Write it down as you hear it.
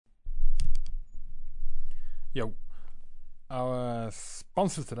Yo, our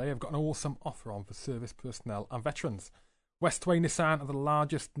sponsors today have got an awesome offer on for service personnel and veterans. Westway Nissan are the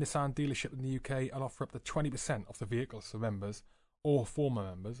largest Nissan dealership in the UK and offer up to 20% off the vehicles for members or former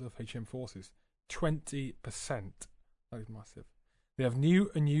members of HM Forces. 20%. That is massive. They have new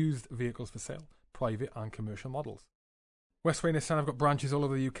and used vehicles for sale, private and commercial models. Westway Nissan have got branches all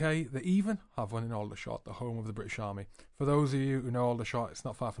over the UK. They even have one in Aldershot, the home of the British Army. For those of you who know Aldershot, it's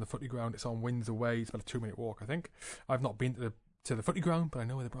not far from the footy ground. It's on Windsor Way. It's about a 2-minute walk, I think. I've not been to the footy ground, but I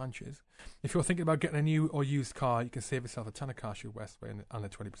know where the branch is. If you're thinking about getting a new or used car, you can save yourself a ton of cash with Westway and a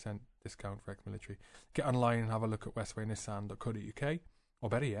 20% discount for ex-military. Get online and have a look at westwaynissan.co.uk, or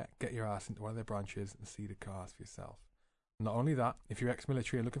better yet, get your ass into one of their branches and see the cars for yourself. Not only that, if you're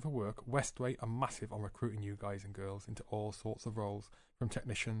ex-military and looking for work, Westway are massive on recruiting you guys and girls into all sorts of roles, from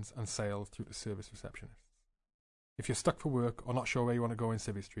technicians and sales through to service receptionists. If you're stuck for work or not sure where you want to go in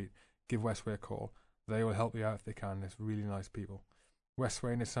Civvy Street, give Westway a call. They will help you out if they can. They're really nice people.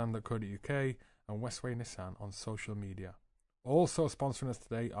 westwaynissan.co.uk and Westway Nissan on social media. Also sponsoring us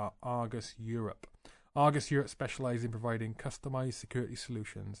today are Argus Europe. Argus Europe specialise in providing customised security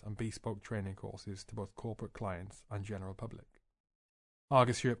solutions and bespoke training courses to both corporate clients and general public.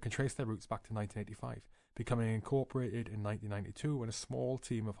 Argus Europe can trace their roots back to 1985, becoming incorporated in 1992 when a small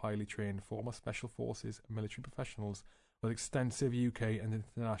team of highly trained former Special Forces and military professionals with extensive UK and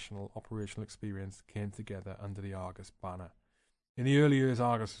international operational experience came together under the Argus banner. In the early years,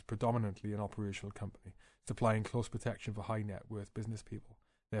 Argus was predominantly an operational company, supplying close protection for high net worth business people,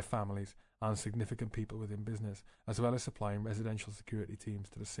 their families, and significant people within business, as well as supplying residential security teams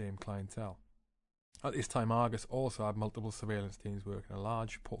to the same clientele. At this time, Argus also had multiple surveillance teams working a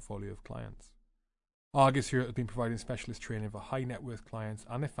large portfolio of clients. Argus Europe has been providing specialist training for high net worth clients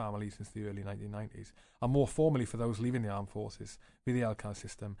and their families since the early 1990s, and more formally for those leaving the armed forces via the LCAS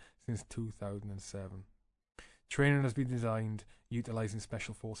system since 2007. Training has been designed utilising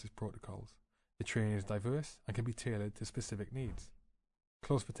Special Forces protocols. The training is diverse and can be tailored to specific needs.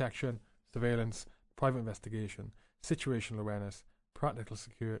 Close protection, surveillance, private investigation, situational awareness, practical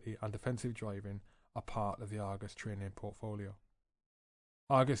security and defensive driving are part of the Argus training portfolio.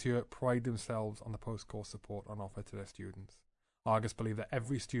 Argus Europe pride themselves on the post-course support on offer to their students. Argus believe that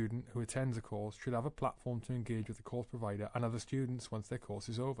every student who attends a course should have a platform to engage with the course provider and other students once their course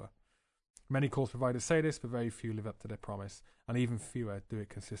is over. Many course providers say this, but very few live up to their promise, and even fewer do it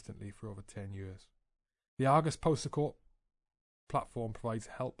consistently for over 10 years. The Argus post-course platform provides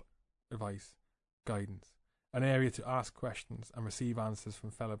help, advice, guidance, an area to ask questions and receive answers from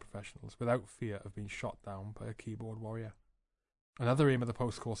fellow professionals without fear of being shot down by a keyboard warrior. Another aim of the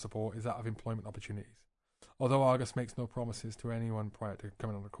post-course support is that of employment opportunities. Although Argus makes no promises to anyone prior to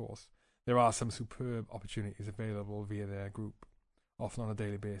coming on the course, there are some superb opportunities available via their group, often on a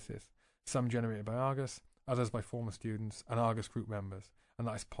daily basis. Some generated by Argus, others by former students and Argus group members, and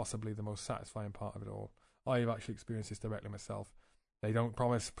that is possibly the most satisfying part of it all. I have actually experienced this directly myself. They don't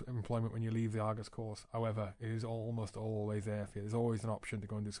promise employment when you leave the Argus course. However, it is almost always there for you. There's always an option to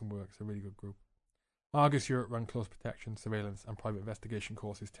go and do some work. It's a really good group. Argus Europe run close protection, surveillance and private investigation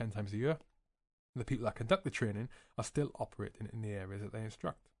courses 10 times a year. The people that conduct the training are still operating in the areas that they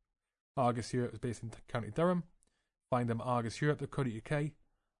instruct. Argus Europe is based in County Durham. Find them at arguseurope.co.uk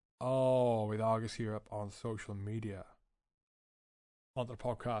or with Argus Europe on social media. On to the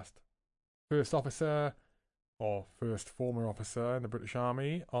podcast. First officer, or first former officer in the British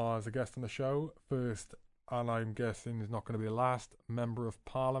Army, as a guest on the show. First, and I'm guessing is not going to be the last, Member of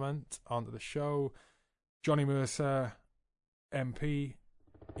Parliament onto the show, Johnny Mercer, MP.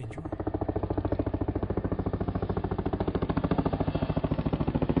 Enjoy.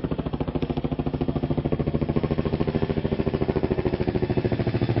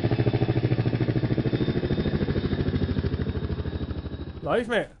 Live,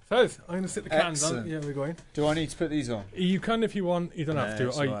 mate. So, I'm going to sit the cans on. Yeah, we're going. Do I need to put these on? You can if you want. You don't have to.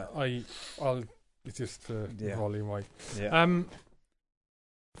 Right. I'll. It's just volume wise. Yeah.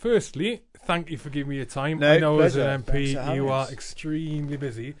 Firstly, thank you for giving me your time. No, I know pleasure. as an MP you are us. extremely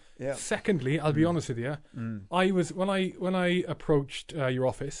busy. Yeah. Secondly, I'll be honest with you. I was when I approached your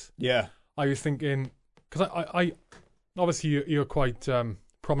office. Yeah. I was thinking, because I obviously you're quite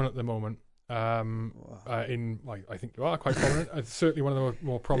prominent at the moment. I think you are quite prominent. It's certainly one of the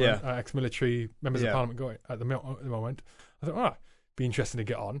more prominent ex-military members of Parliament going at the moment. I thought, be interesting to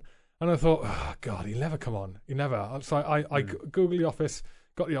get on. And I thought, oh God, he'll never come on. He never. So I Googled the office,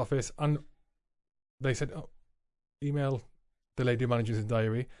 got the office, and they said, email the lady who manages his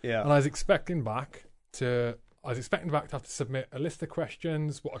diary. Yeah. And I was expecting back to I was expecting back to have to submit a list of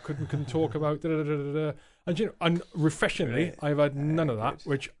questions, what I couldn't talk about, and and refreshingly, I've had none of that,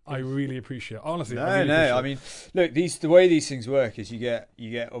 which I really appreciate. Honestly, I really appreciate. I mean, look, the way these things work is you get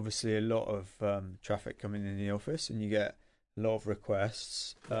obviously a lot of traffic coming in the office, and you get a lot of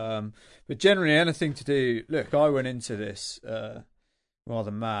requests. But generally, anything to do. Look, I went into this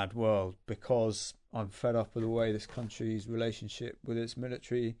rather mad world because I'm fed up with the way this country's relationship with its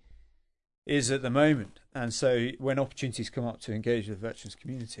military is at the moment, and so when opportunities come up to engage with the veterans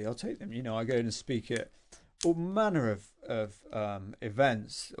community, I'll take them. I go in and speak at all manner of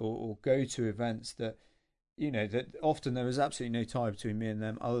events, or go to events that that often there is absolutely no tie between me and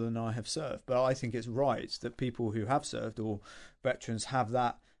them other than I have served. But I think it's right that people who have served or veterans have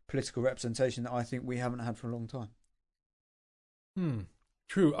that political representation that I think we haven't had for a long time.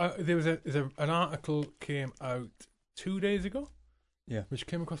 True. There was an article came out 2 days ago. Yeah. Which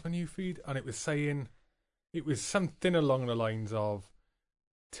came across my new feed, and it was saying it was something along the lines of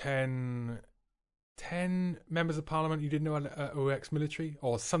 10 members of parliament you didn't know were ex-military,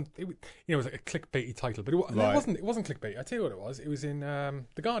 or something. It was like a clickbaity title, but it wasn't clickbait. I tell you what it was. It was in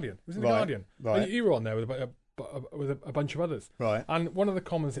The Guardian. It was in The Guardian. Right. And you were on there with a bunch of others. Right. And one of the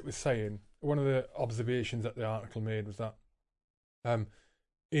comments it was saying, one of the observations that the article made was that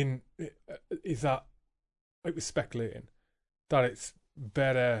is that it was speculating that it's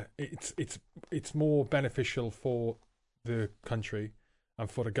better, it's more beneficial for the country and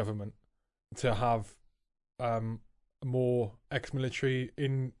for the government to have more ex-military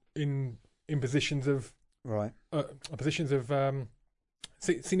in positions of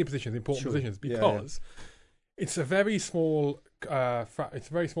senior positions, important positions, because it's a very small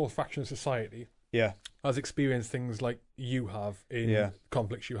fraction of society has experienced things like you have in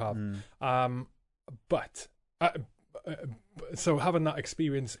conflicts you have. But so having that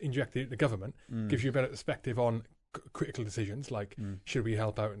experience injected into government gives you a better perspective on critical decisions, like should we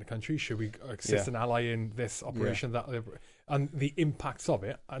help out in the country, should we assist an ally in this operation, that, and the impacts of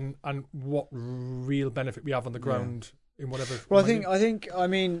it, and what real benefit we have on the ground in whatever. Well, I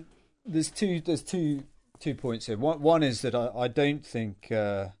mean, there's two points here. One is that I don't think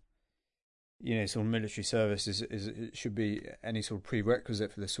sort of military service it should be any sort of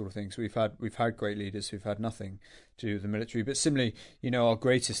prerequisite for this sort of thing. So we've had great leaders who've had nothing to do with the military, but similarly, our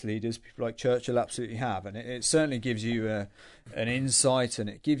greatest leaders, people like Churchill, absolutely have, and it certainly gives you an insight, and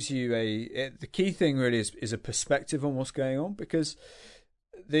it gives you the key thing really is a perspective on what's going on, because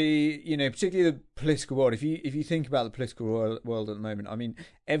particularly the political world, if you think about the political world at the moment, I mean,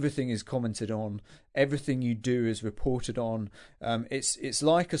 everything is commented on, everything you do is reported on. It's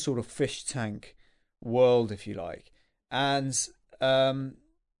like a sort of fish tank world, if you like. And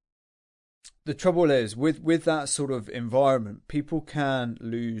the trouble is with that sort of environment, people can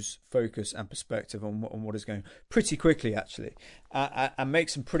lose focus and perspective on what is going on pretty quickly, actually, and make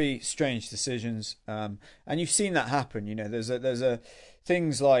some pretty strange decisions. And you've seen that happen. There's a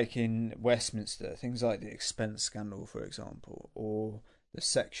things like in Westminster, things like the expense scandal, for example, or the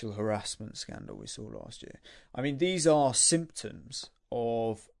sexual harassment scandal we saw last year. I mean, these are symptoms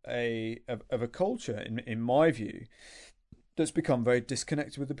of a culture, in my view, that's become very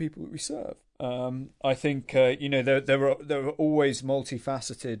disconnected with the people that we serve. I think there are always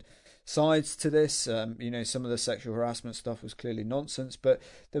multifaceted sides to this. Some of the sexual harassment stuff was clearly nonsense, but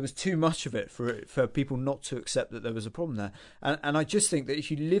there was too much of it for people not to accept that there was a problem there. And I just think that if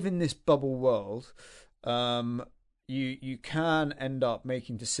you live in this bubble world, you can end up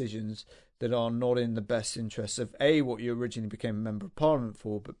making decisions that are not in the best interests of A, what you originally became a member of parliament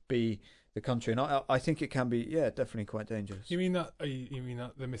for, but B, the country. And I think it can be, definitely quite dangerous. You mean that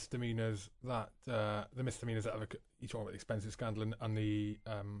the misdemeanors that have you talk about the expenses scandal and the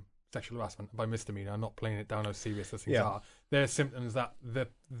sexual harassment? By misdemeanor, I'm not playing it down how serious those things are. They're symptoms that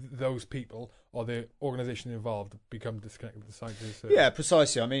those people or the organisation involved become disconnected with the society. Yeah,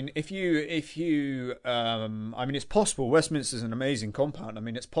 precisely. I mean, if you it's possible. Westminster's an amazing compound. I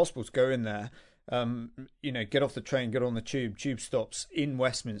mean, it's possible to go in there. Get off the train, get on the tube stops in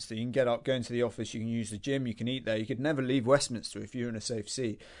Westminster. You can get up, go into the office, you can use the gym, you can eat there. You could never leave Westminster if you're in a safe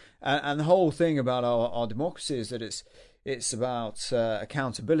seat. And the whole thing about our democracy is that it's about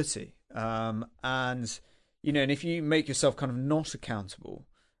accountability. And if you make yourself kind of not accountable,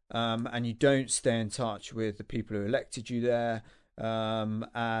 and you don't stay in touch with the people who elected you there,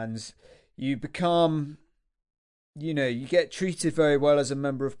 and you become, you get treated very well as a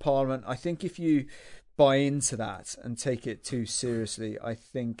member of parliament. I think if you buy into that and take it too seriously, I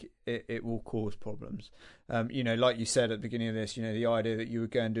think it will cause problems. Like you said at the beginning of this, the idea that you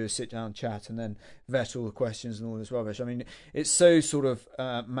would go and do a sit-down chat and then vet all the questions and all this rubbish. I mean, it's so sort of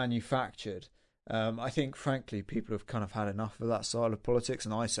manufactured I think, frankly, people have kind of had enough of that style of politics,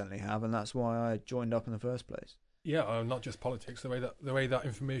 and I certainly have, and that's why I joined up in the first place. Yeah, not just politics. The way that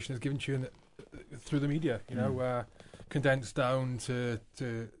information is given to you through the media, condensed down to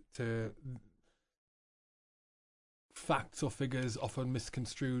facts or figures, often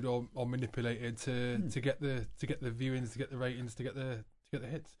misconstrued or manipulated to get the viewings, to get the ratings, to get the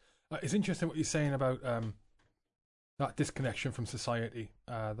hits. It's interesting what you're saying about that disconnection from society.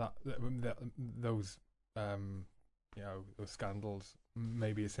 Those those scandals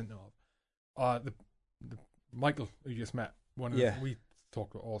maybe a symptom of. The Michael, who you just met, we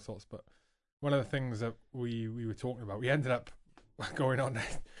talked about all sorts, but one of the things that we were talking about, we ended up going on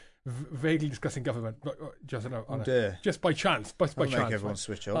vaguely discussing government, but just by chance. By chance, make everyone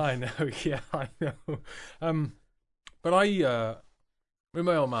switch off. I know, yeah, I know. But with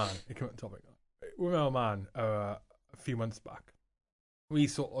my old man, it came up the topic. With my old man, a few months back, we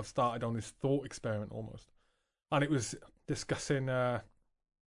sort of started on this thought experiment almost, and it was discussing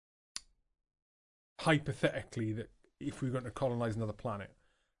hypothetically that if we were going to colonize another planet,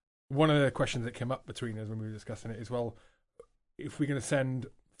 one of the questions that came up between us when we were discussing it is, well, if we're going to send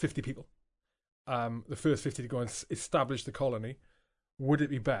 50 people, the first 50 to go and establish the colony, would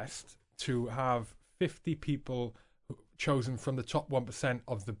it be best to have 50 people chosen from the top 1%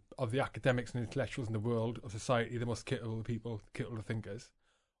 of the academics and intellectuals in the world of society, the most capable people, capable thinkers,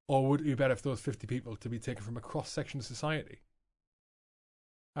 or would it be better for those 50 people to be taken from a cross section of society?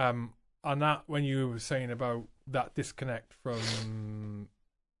 And that, when you were saying about that disconnect from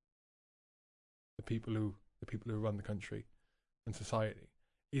the people who run the country and society,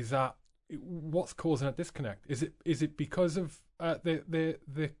 is that what's causing that disconnect? Is it because of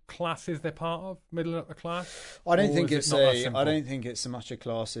the classes they're part of, middle and upper class? I don't think it's so much a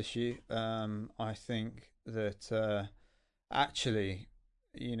class issue. I think that actually,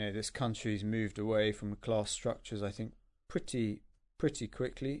 this country's moved away from class structures, I think, pretty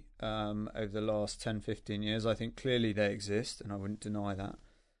quickly over the last 10-15 years. I think clearly they exist, and I wouldn't deny that,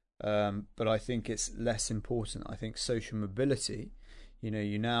 but I think it's less important. I think social mobility,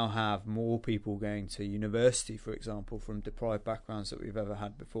 you now have more people going to university, for example, from deprived backgrounds that we've ever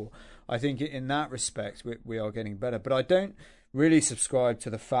had before. I think in that respect we are getting better, but I don't really subscribe to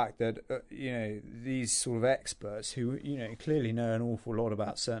the fact that these sort of experts who clearly know an awful lot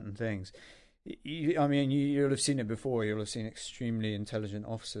about certain things. You'll have seen it before. You'll have seen extremely intelligent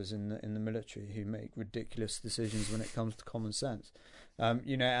officers in the military who make ridiculous decisions when it comes to common sense.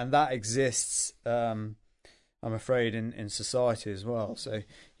 And that exists, I'm afraid, in society as well. So,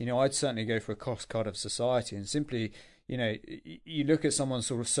 I'd certainly go for a cost cut of society and simply, you look at someone's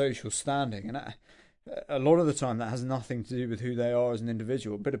sort of social standing, and a lot of the time that has nothing to do with who they are as an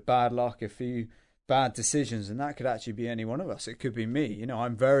individual. A bit of bad luck, a few bad decisions, and that could actually be any one of us. It could be me.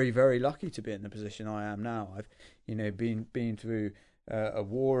 I'm very, very lucky to be in the position I am now. I've been through a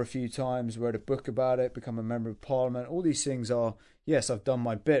war a few times, wrote a book about it, become a member of parliament. All these things are, yes, I've done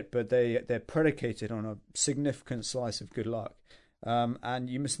my bit, but they're predicated on a significant slice of good luck, and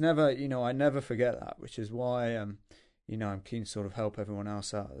you must never, I never forget that, which is why I'm keen to sort of help everyone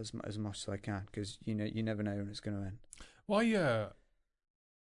else out as much as I can, because you never know when it's going to end. Why in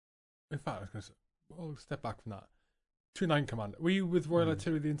fact, I was going to say, I'll step back from that. 2-9 Commander. Were you with Royal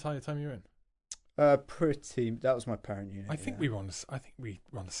Artillery the entire time you were in? That was my parent unit. I think we were on the same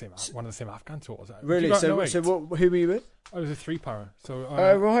one of the same Afghan tours. Really? So who were you with? I was a 3-power. So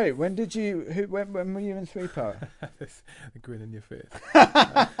right. When did you? When were you in 3-power? The grin in your face.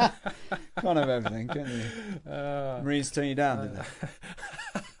 Can't have everything, can you? Marines turn you down, did they?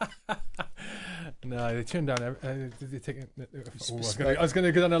 No, they turned down. They take it. I was going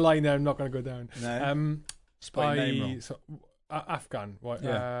to go down a line there. I'm not going to go down. No. Name wrong. So, Afghan. What?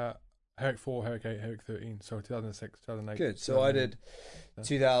 Yeah. Herrick 4, Herrick 8, Herrick 13. So 2006, 2008. Good. So I did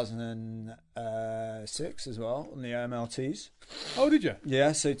 2006 as well on the OMLTs. Oh, did you?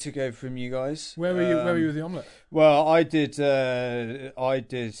 Yeah. So took over from you guys. Where were you? Where were you with the omelette? Well, I did.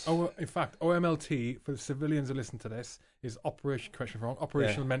 Oh, in fact, OMLT, for the civilians who listen to this, is Operational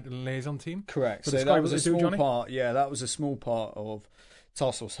Mental Liaison Team. Correct. So that was a small part. Yeah, that was a small part of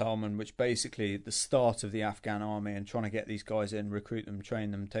Task Force Helmand, which basically the start of the Afghan army and trying to get these guys in, recruit them,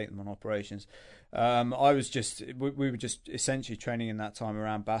 train them, take them on operations. We were just essentially training in that time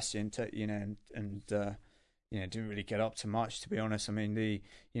around Bastion, and didn't really get up to much, to be honest. I mean, the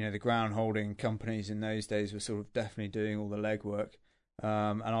ground holding companies in those days were sort of definitely doing all the legwork,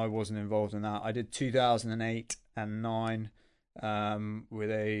 and I wasn't involved in that. I did 2008 and 9. With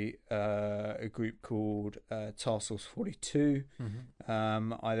a group called Task Force 42.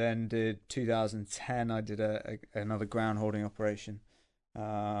 Mm-hmm. I then did 2010. I did another ground holding operation,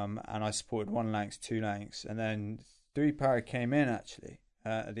 and I supported 1 Lancs, 2 Lancs, and then 3 Para came in actually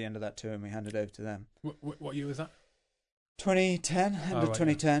at the end of that tour, and we handed over to them. What year was that? 2010, end of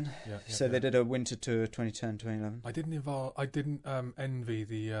 2010. Yeah, so they did a winter tour 2010, 2011. I didn't envy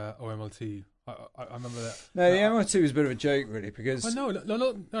the OMLT. I remember that. No, the MLT was a bit of a joke, really, because no,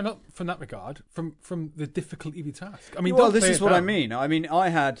 not from that regard. From the difficulty of your task. I mean, well, this is what I mean. I mean, I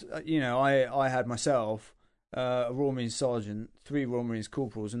had, I had myself a Royal Marines sergeant, 3 Royal Marines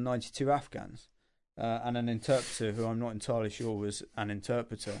corporals, and 92 Afghans, and an interpreter who I'm not entirely sure was an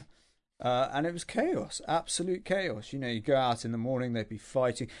interpreter. And it was chaos, absolute chaos. You go out in the morning, they'd be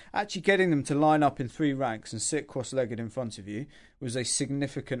fighting. Actually getting them to line up in 3 ranks and sit cross-legged in front of you was a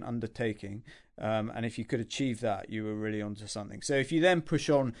significant undertaking. And if you could achieve that, you were really onto something. So if you then push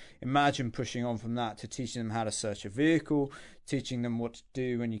on, imagine pushing on from that to teaching them how to search a vehicle, teaching them what to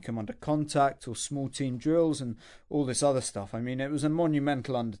do when you come under contact, or small team drills and all this other stuff. I mean, it was a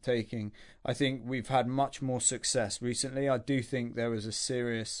monumental undertaking. I think we've had much more success recently. I do think there was a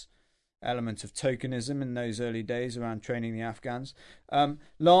serious element of tokenism in those early days around training the Afghans.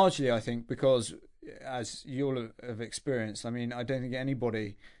 Largely, I think, because, as you'll have experienced, I mean, I don't think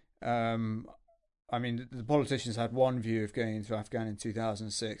anybody... I mean, the politicians had one view of going into Afghan in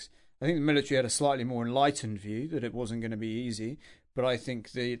 2006. I think the military had a slightly more enlightened view that it wasn't going to be easy, but I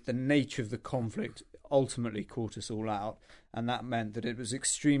think the nature of the conflict ultimately caught us all out, and that meant that it was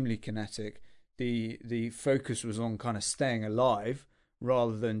extremely kinetic. The focus was on kind of staying alive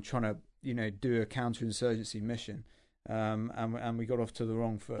rather than trying to do a counterinsurgency mission, and we got off to the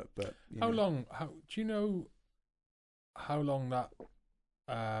wrong foot. But how long do you know how long that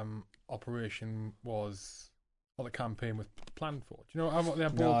operation was, or the campaign was planned for? Do you know what they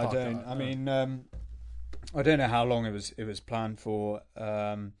have? No, I don't. I mean, I don't know how long it was planned for.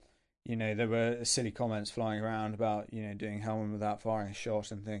 There were silly comments flying around about doing Helmand without firing a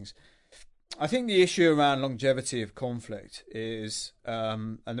shot and things. I think the issue around longevity of conflict is,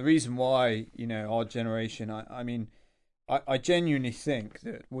 and the reason why, our generation, I genuinely think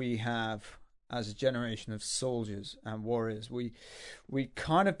that we have, as a generation of soldiers and warriors, we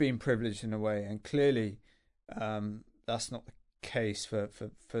kind of been privileged in a way, and clearly that's not the case for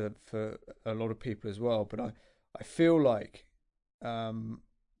a lot of people as well. But I feel like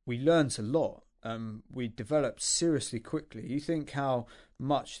we learned a lot. We developed seriously quickly. You think how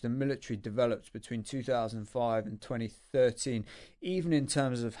much the military developed between 2005 and 2013, even in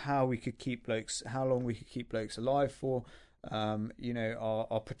terms of how we could keep blokes, how long we could keep blokes alive for.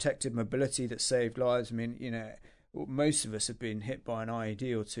 Our protected mobility that saved lives. I mean, most of us have been hit by an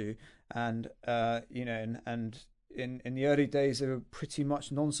IED or two, and and in the early days they were pretty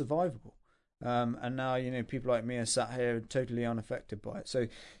much non-survivable. And now, people like me are sat here totally unaffected by it. So,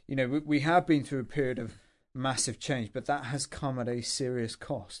 we have been through a period of massive change, but that has come at a serious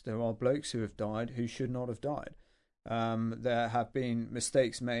cost. There are blokes who have died who should not have died. There have been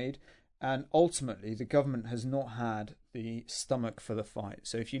mistakes made, and ultimately the government has not had the stomach for the fight.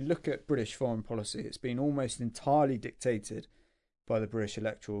 So if you look at British foreign policy, it's been almost entirely dictated by the British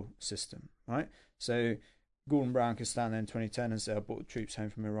electoral system, right? So Gordon Brown could stand there in 2010 and say, I brought the troops home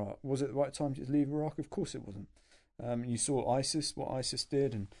from Iraq. Was it the right time to leave Iraq? Of course it wasn't. You saw what ISIS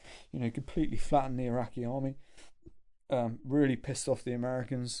did, and completely flattened the Iraqi army, really pissed off the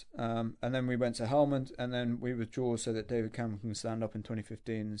Americans, and then we went to Helmand, and then we withdrew so that David Cameron can stand up in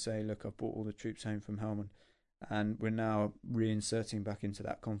 2015 and say, look, I've brought all the troops home from Helmand, and we're now reinserting back into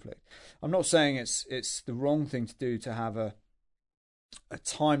that conflict. I'm not saying it's the wrong thing to do to have a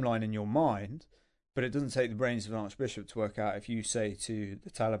timeline in your mind, but it doesn't take the brains of an archbishop to work out if you say to the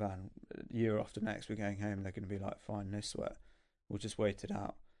Taliban year after next, we're going home, they're going to be like, fine, no sweat, we'll just wait it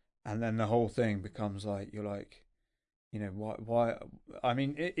out. And then the whole thing becomes like, you're like, why? I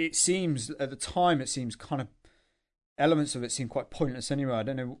mean, it seems, at the time, it seems kind of, elements of it seem quite pointless anyway. I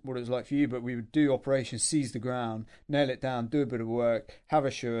don't know what it was like for you, but we would do operations, seize the ground, nail it down, do a bit of work, have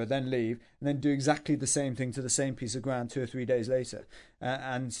a sure, then leave, and then do exactly the same thing to the same piece of ground 2 or 3 days later.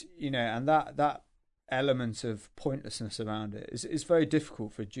 And that element of pointlessness around it is very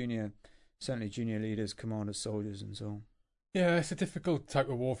difficult for certainly junior leaders, commanders, soldiers, and so on. Yeah, it's a difficult type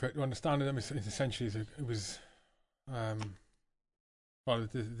of warfare to understand. It's essentially, it was, the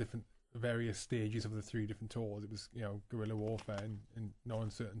different various stages of the 3 different tours. It was, guerrilla warfare in no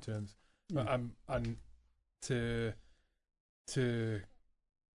uncertain terms. Yeah. But, and to some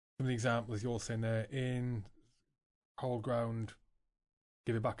of the examples you're saying there, in, hold ground,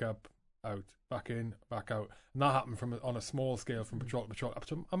 give it back up, out, back in, back out, and that happened on a small scale, from patrol to patrol up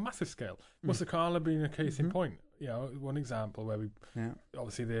to a massive scale. Musakala being a case in point, one example where we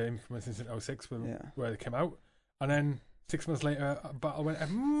obviously the infamous incident 06 where they came out, and then 6 months later, a battle went a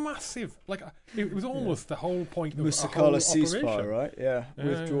massive. Like it was almost the whole point of a Mr. whole Carlos operation. ceasefire, right? Yeah,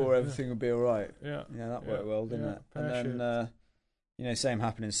 withdraw, yeah. everything will be all right. Yeah, that worked well, didn't it? And then, same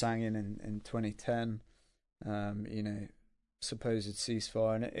happened in Sangin in 2010. Supposed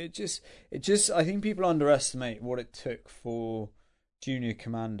ceasefire, and it just I think people underestimate what it took for junior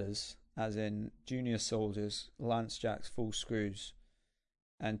commanders, as in junior soldiers, lance jacks, full screws,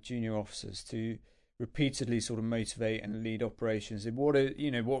 and junior officers to repeatedly sort of motivate and lead operations in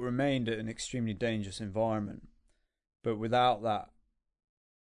what remained an extremely dangerous environment, but without that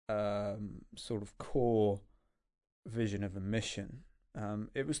sort of core vision of a mission.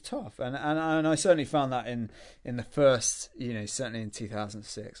 It was tough, and I certainly found that in the first, certainly in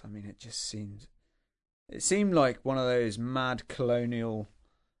 2006. I mean, it seemed like one of those mad colonial,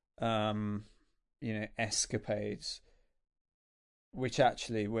 escapades, which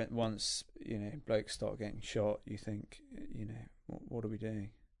actually once blokes start getting shot, you think, what are we doing?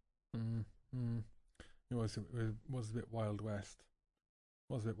 It was a bit Wild West.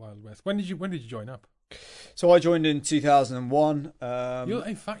 When did you join up? So I joined in 2001.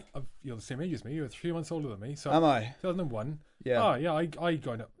 In fact, you're the same age as me. You're 3 months older than me. So am I? 2001. Yeah. Oh, yeah. I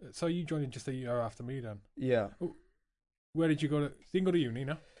joined up. So you joined in just a year after me, then. Yeah. Where did you go to? You didn't go to uni,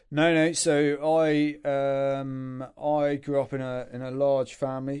 no? No. So I grew up in a large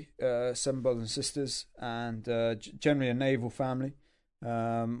family, 7 brothers and sisters, and generally a naval family.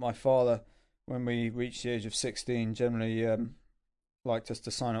 My father, when we reached the age of 16, generally liked us to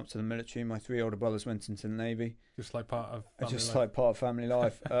sign up to the military. My 3 older brothers went into the Navy. Just like part of family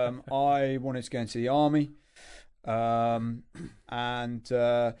life. I wanted to go into the army. But I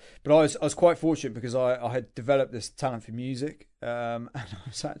was quite fortunate because I had developed this talent for music, and I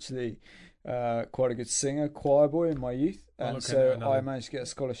was actually quite a good singer, choir boy in my youth, and so I managed to get a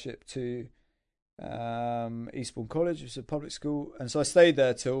scholarship to Eastbourne College, which is a public school, and so I stayed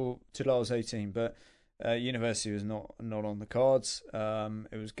there till I was 18. But university was not on the cards.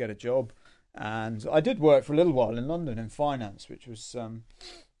 It was get a job, and I did work for a little while in London in finance, which was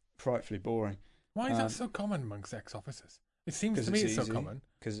frightfully boring. Why is that so common amongst ex-officers? It seems to me it's so common.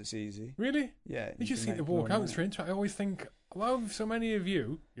 Because it's easy. Really? Yeah. You just seem to walk out straight into it. I always think, why have so many of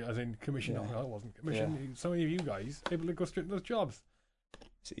you, as in commission, no, it wasn't commission, so many of you guys able to go straight to those jobs?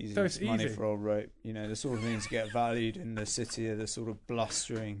 It's easy. So it's money easy. For old rope. The sort of means to get valued in the city are the sort of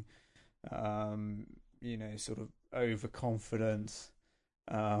blustering, sort of overconfident,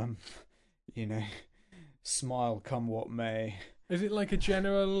 smile come what may. Is it like a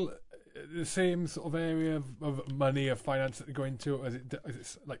general, the same sort of area of money or finance that they go into, or is it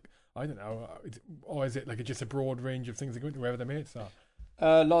like, I don't know, or is it like just a broad range of things they go into wherever their mates are?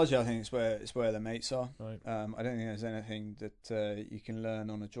 Largely, I think it's where their mates are. Right. I don't think there's anything that you can learn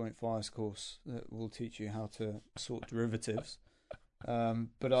on a joint fires course that will teach you how to sort derivatives.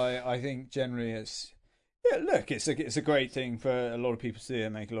 But I think generally it's a great thing for a lot of people to do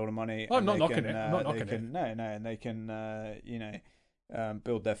and make a lot of money. I'm not knocking it. I'm not knocking it. No, and they can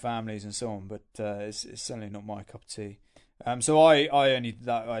build their families and so on. But it's certainly not my cup of tea. So I only did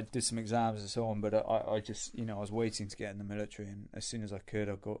that. I did some exams and so on, but I just I was waiting to get in the military, and as soon as I could,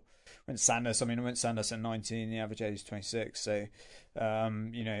 went to Sandhurst. I went to Sandhurst at 19. The average age is 26. So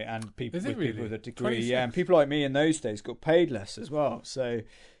and people with a degree, 26? Yeah, and people like me in those days got paid less as well. So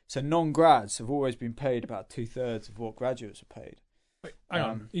non-grads have always been paid about 2/3 of what graduates are paid. Wait, hang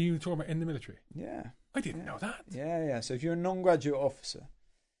on. Are you talking about in the military? Yeah. I didn't know that. Yeah. So if you're a non-graduate officer,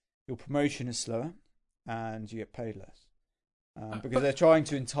 your promotion is slower, and you get paid less. Because they're trying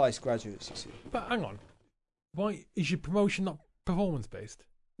to entice graduates, you see. But hang on, why is your promotion not performance based?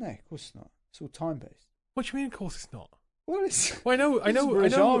 No, of course it's not. It's all time based. What do you mean? Of course it's not. Well, it's. Well, I know.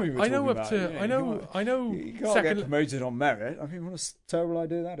 You can't get promoted on merit. I mean, what a terrible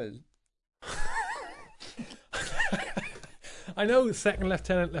idea that is. I know second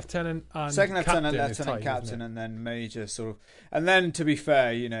lieutenant, and captain, and then major sort of. And then, to be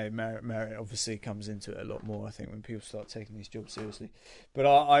fair, merit obviously comes into it a lot more. I think when people start taking these jobs seriously, but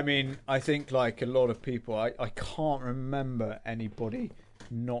I think like a lot of people, I can't remember anybody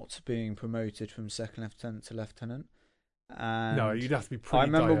not being promoted from second lieutenant to lieutenant. And no, you'd have to be pretty. I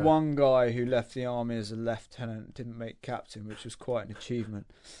remember one guy who left the army as a lieutenant, didn't make captain, which was quite an achievement.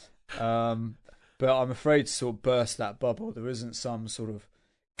 But I'm afraid to sort of burst that bubble. There isn't some sort of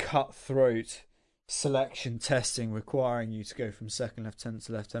cutthroat selection testing requiring you to go from second lieutenant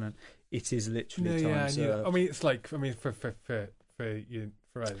to lieutenant. It is literally time served. I mean, it's like for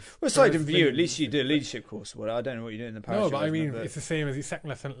for us. Well, it's like for you. At least you do a leadership course. Well, I don't know what you do in the parachute. No, but I mean, it's the same as your second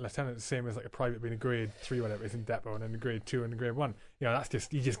lieutenant. The same as like a private being a grade 3, whatever it is in depot, and then a grade 2 and a grade 1. You know, that's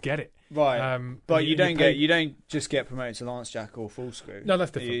just you just get it, right? But you don't just get promoted to lance jack or full screw. No,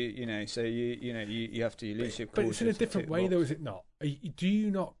 that's different. You know, so you have to do leadership. But it's in a different way, though, is it not? Do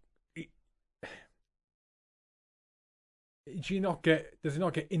you not? Do you not get? Does it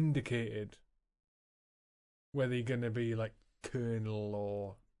not get indicated whether you're going to be like colonel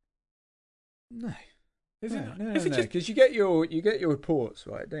or? No. Is it? No, because you get your reports,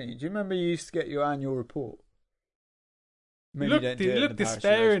 right? Don't you? Do you remember you used to get your annual report? Maybe you look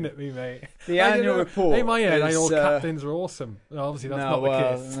despairing at me, mate. The annual report. In my head, all captains are awesome. Obviously, that's not the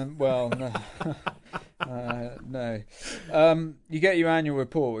case. Well, no. No. You get your annual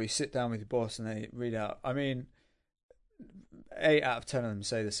report where you sit down with your boss and they read out. I mean, 8 out of 10 of them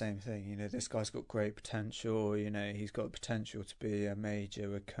say the same thing. You know, this guy's got great potential. You know, he's got the potential to be a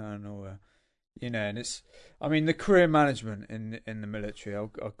major, a colonel, you know, and it's. I mean, the career management in the military,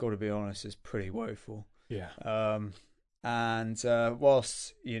 I've got to be honest, is pretty woeful. Yeah. And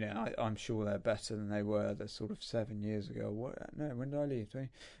whilst, you know, I'm sure they're better than they were the sort of 7 years ago. When did I leave?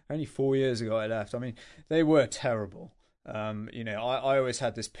 Only 4 years ago I left. I mean, they were terrible. You know, I always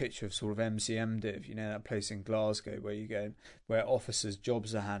had this picture of sort of MCMDiv, you know, that place in Glasgow where you go, where officers'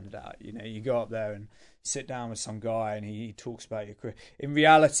 jobs are handed out. You know, you go up there and sit down with some guy and he talks about your career. In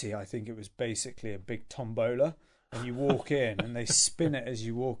reality, I think it was basically a big tombola. And you walk in and they spin it as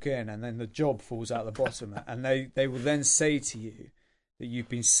you walk in, and then the job falls out the bottom, and they will then say to you that you've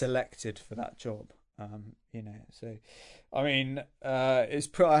been selected for that job. You know, so I mean, I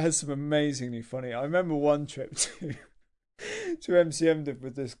had some amazingly funny. I remember one trip to MCM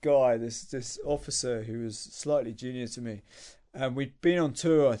with this guy, this officer who was slightly junior to me, and we'd been on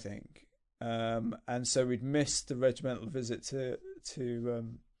tour, I think, and so we'd missed the regimental visit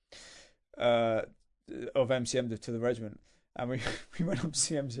of MCM to the regiment, and we went up to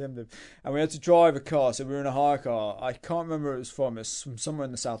see MCM and we had to drive a car, so we were in a hire car. I can't remember where it was from. It's from somewhere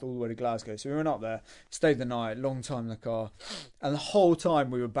in the south all the way to Glasgow. So we went up there, stayed the night, long time in the car, and the whole time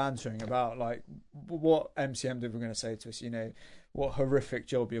we were bantering about like what MCM were going to say to us, you know, what horrific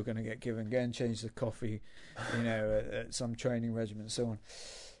job you're going to get given, go and change the coffee, you know, at some training regiment and so on.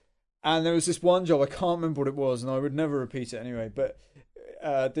 And there was this one job, I can't remember what it was, and I would never repeat it anyway, but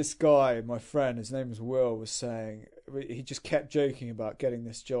this guy, my friend, his name was Will, was saying, he just kept joking about getting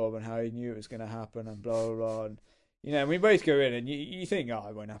this job and how he knew it was going to happen and blah, blah, blah. And, you know, and we both go in and you think, oh,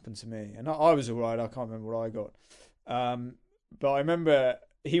 it won't happen to me. And I was all right. I can't remember what I got. But I remember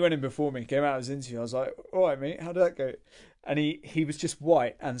he went in before me, came out of his interview. I was like, all right, mate, how did that go? And he was just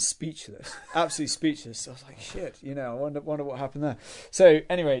white and speechless, absolutely speechless. I was like, shit, you know, I wonder what happened there. So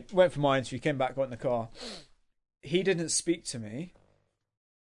anyway, went for my interview, came back, got in the car. He didn't speak to me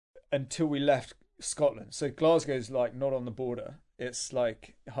until we left Scotland. So Glasgow's like not on the border. It's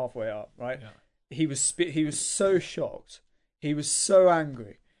like halfway up, right? Yeah. He was so shocked. He was so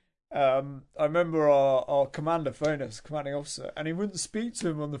angry. I remember our commander phoned us, commanding officer, and he wouldn't speak to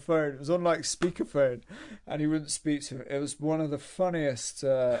him on the phone. It was on like speakerphone, and he wouldn't speak to him. It was one of the funniest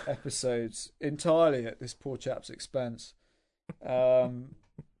episodes, entirely at this poor chap's expense.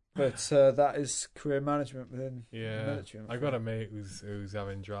 But that is career management within the military. I got a mate who's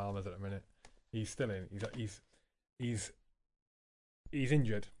having dramas at the minute. He's still in. He's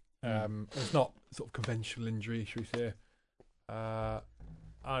injured. It's not sort of conventional injury, should we say?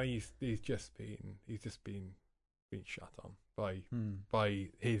 And he's just been shot on by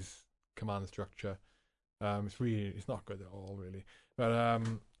his command structure. It's not good at all, really. But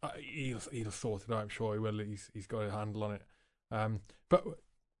he'll sort it out. I'm sure he will. He's got a handle on it. But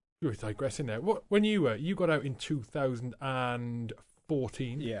we're digressing there. When you got out in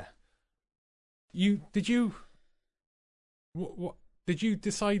 2014? Yeah. Did you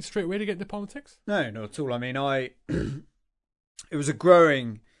decide straight away to get into politics? No, not at all. I mean, it was a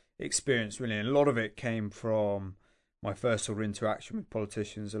growing experience, really, and a lot of it came from my first sort of interaction with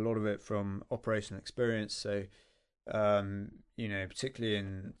politicians. A lot of it from operational experience. So, you know, particularly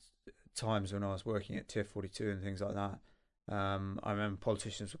in times when I was working at Tier 42 and things like that. I remember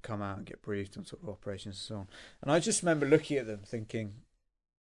politicians would come out and get briefed on sort of operations and so on. And I just remember looking at them thinking,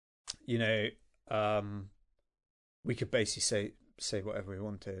 you know, we could basically say whatever we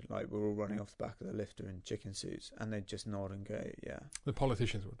wanted. Like, we're all running off the back of the lifter in chicken suits, and they'd just nod and go, yeah. The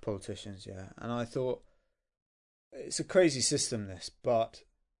politicians would. Politicians, yeah. And I thought, it's a crazy system, this, but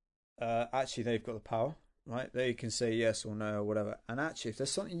actually they've got the power, right? They can say yes or no or whatever. And actually, if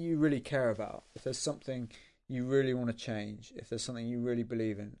there's something you really care about, if there's something you really want to change, if there's something you really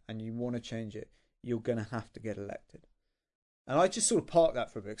believe in and you want to change it, you're going to have to get elected. And I just sort of parked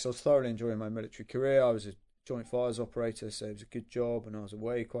that for a bit because I was thoroughly enjoying my military career. I was a joint fires operator, so it was a good job, and I was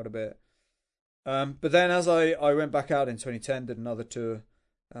away quite a bit. But then as I went back out in 2010, did another tour,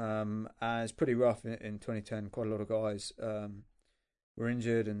 and it's pretty rough in 2010. Quite a lot of guys were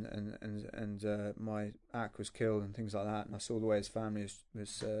injured, and my AC was killed and things like that. And I saw the way his family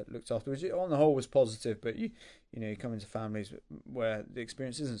was looked after, which on the whole was positive. But you come into families where the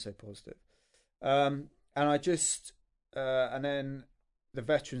experience isn't so positive. And I just and then the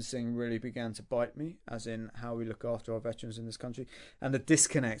veterans thing really began to bite me, as in how we look after our veterans in this country and the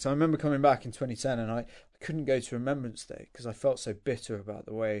disconnect. I remember coming back in 2010 and I couldn't go to Remembrance Day because I felt so bitter about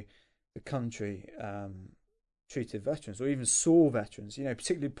the way the country treated veterans, or even saw veterans,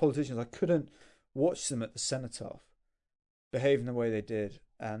 particularly politicians. I couldn't watch them at the cenotaph behave in the way they did,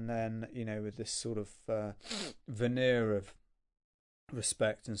 and then with this sort of veneer of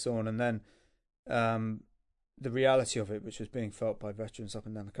respect and so on, and then the reality of it, which was being felt by veterans up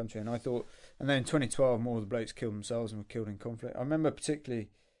and down the country. And I thought, and then in 2012, more of the blokes killed themselves and were killed in conflict. I remember particularly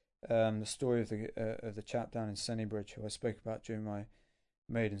the story of the chap down in Sennybridge who I spoke about during my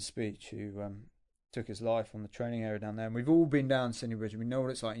maiden speech, who took his life on the training area down there. And we've all been down Sennybridge and we know what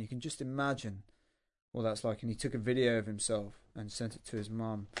it's like. And you can just imagine what that's like. And he took a video of himself and sent it to his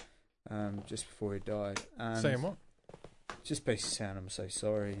mum just before he died. And saying what? Just basically saying, I'm so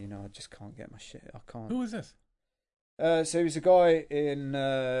sorry, I just can't get my shit. I can't. Who is this? So he was a guy in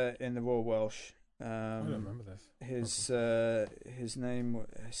the Royal Welsh. I don't remember this. His name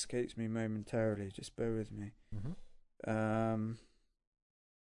escapes me momentarily. Just bear with me. Mm-hmm.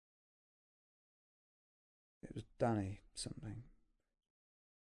 It was Danny something.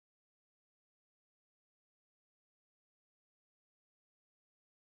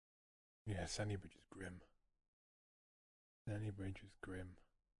 Yeah, Sennybridge is grim. Sennybridge is grim.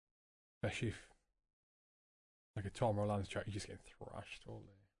 Especially if, like a Tom Rollins track, you're just getting thrashed all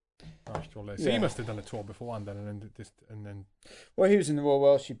day. So he must have done a tour beforehand then, and then. Well, he was in the Royal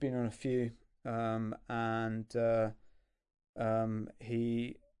Welsh. He'd been on a few,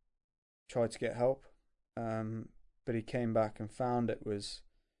 he tried to get help, but he came back and found it was,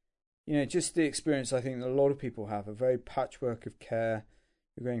 just the experience I think that a lot of people have, a very patchwork of care.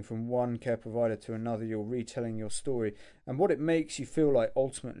 You're going from one care provider to another. You're retelling your story, and what it makes you feel like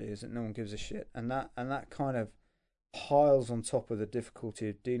ultimately is that no one gives a shit, and that kind of piles on top of the difficulty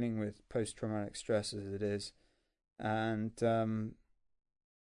of dealing with post-traumatic stress as it is. And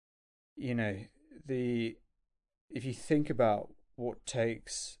if you think about what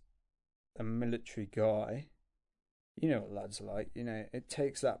takes a military guy, what lads are like, it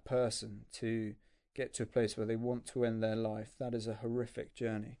takes that person to get to a place where they want to end their life. That is a horrific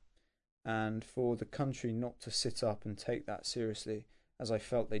journey, and for the country not to sit up and take that seriously, as I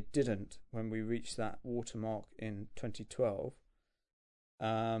felt they didn't when we reached that watermark in 2012.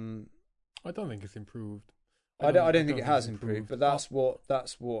 I don't think it's improved. I don't think it has improved, but that's what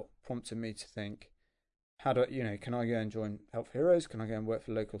prompted me to think, how do can I go and join Help for Heroes? Can I go and work for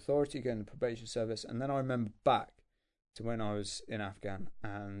the local authority, go in the probation service? And then I remember back to when I was in Afghan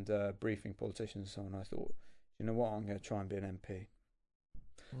and briefing politicians and so on. I thought, you know what, I'm going to try and be an MP.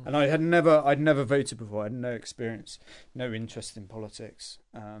 And I'd never voted before. I had no experience, no interest in politics.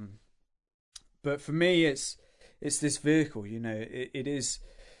 But for me, it's this vehicle. It is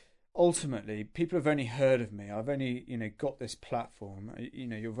ultimately, people have only heard of me. I've only got this platform.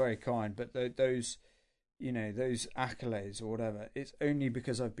 You're very kind, but those accolades or whatever, it's only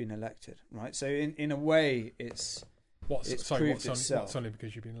because I've been elected, right? So in a way, it's proved itself. What's only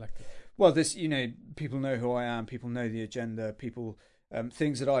because you've been elected? Well, people know who I am. People know the agenda. People.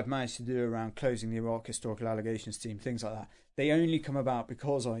 Things that I've managed to do around closing the Iraq Historical Allegations team, things like that, they only come about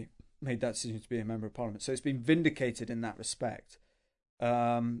because I made that decision to be a Member of Parliament. So it's been vindicated in that respect.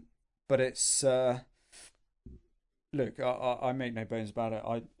 But it's... look, I make no bones about it.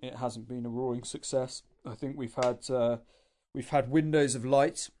 It hasn't been a roaring success. I think we've had windows of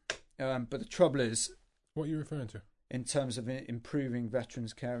light, but the trouble is... What are you referring to? In terms of improving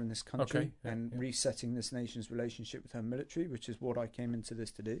veterans' care in this country and resetting this nation's relationship with her military, which is what I came into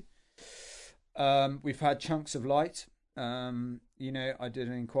this to do. We've had chunks of light. I did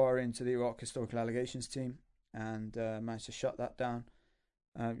an inquiry into the Iraq Historical Allegations team and managed to shut that down.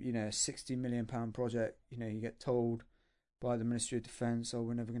 A £60 million project. You get told by the Ministry of Defence, "Oh,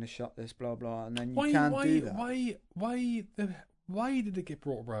 we're never going to shut this," blah blah, and then you can't do that. Why did it get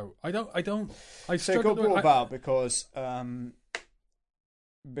brought about? I don't. So it got brought about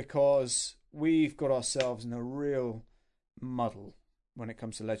because we've got ourselves in a real muddle when it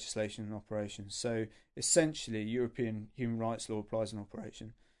comes to legislation and operations. So essentially, European human rights law applies in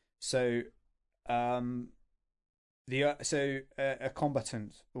operation. So A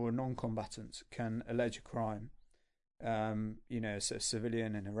combatant or a non-combatant can allege a crime. So a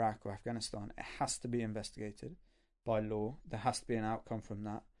civilian in Iraq or Afghanistan, it has to be investigated by law. There has to be an outcome from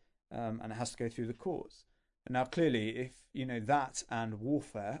that, and it has to go through the courts. And now, clearly, if that and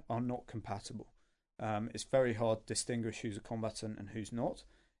warfare are not compatible, it's very hard to distinguish who's a combatant and who's not.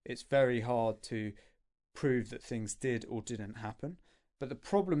 It's very hard to prove that things did or didn't happen. But the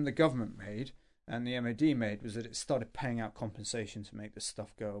problem the government made and the MOD made was that it started paying out compensation to make this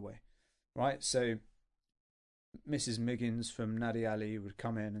stuff go away, right? So Mrs. Miggins from Nadi Ali would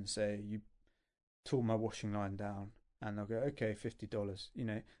come in and say, "You tore my washing line down," and they'll go, "Okay, $50."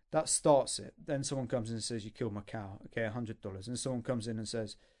 That starts it. Then someone comes in and says, "You killed my cow." Okay, $100. And someone comes in and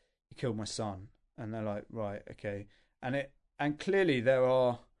says, "You killed my son," and they're like, "Right, okay." And clearly there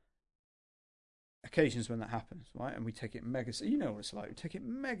are occasions when that happens, right? And we take it mega. You know what it's like. We take it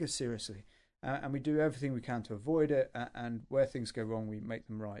mega seriously, and we do everything we can to avoid it. And where things go wrong, we make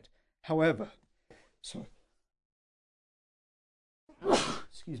them right. However,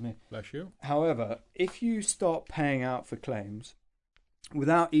 excuse me. Bless you. However, if you start paying out for claims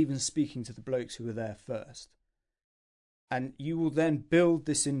without even speaking to the blokes who were there first, and you will then build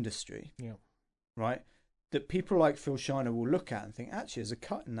this industry, yeah, right, that people like Phil Shiner will look at and think, actually, there's a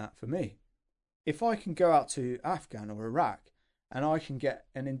cut in that for me. If I can go out to Afghan or Iraq and I can get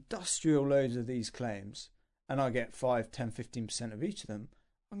an industrial loads of these claims and I get 5, 10, 15% of each of them,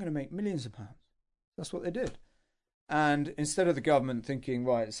 I'm going to make millions of pounds. That's what they did. And instead of the government thinking,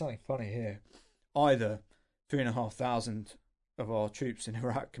 right, there's something funny here, either 3,500 of our troops in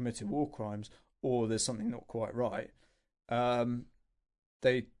Iraq committed war crimes, or there's something not quite right,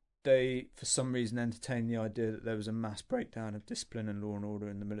 they for some reason entertained the idea that there was a mass breakdown of discipline and law and order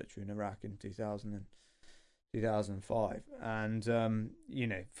in the military in Iraq in 2005. And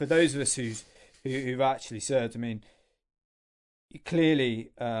for those of us who've actually served, I mean,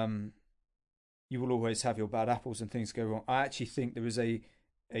 clearly you will always have your bad apples and things go wrong. I actually think there is a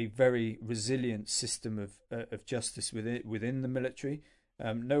very resilient system of justice within the military.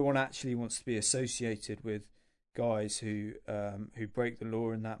 No one actually wants to be associated with guys who break the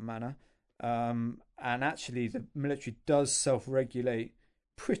law in that manner. And actually, the military does self-regulate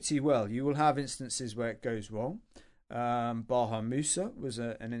pretty well. You will have instances where it goes wrong. Baha Musa was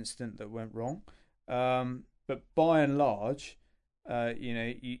an incident that went wrong. But by and large,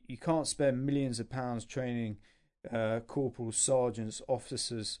 you can't spend millions of pounds training corporals, sergeants,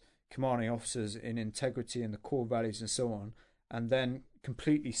 officers, commanding officers in integrity and the core values and so on, and then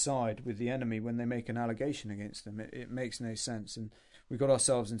completely side with the enemy when they make an allegation against them. It makes no sense, and we got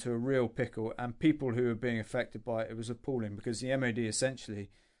ourselves into a real pickle. And people who were being affected by it was appalling, because the MOD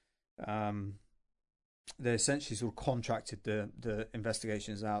essentially, sort of contracted the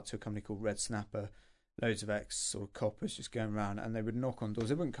investigations out to a company called Red Snapper. Loads of sort of coppers just going around, and they would knock on doors.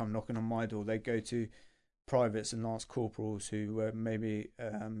 They wouldn't come knocking on my door. They'd go to privates and lance corporals who were maybe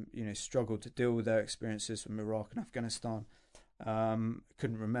struggled to deal with their experiences from Iraq and Afghanistan.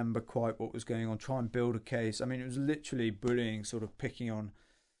 Couldn't remember quite what was going on. Try and build a case. I mean, it was literally bullying, sort of picking on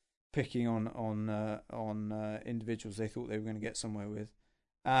individuals they thought they were going to get somewhere with.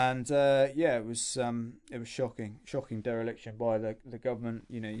 And it was shocking dereliction by the government.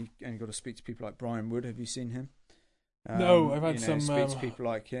 You only got to speak to people like Brian Wood. Have you seen him? No, I've had some. Speak to people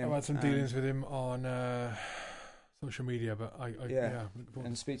like him. I've had some dealings with him on social media, but I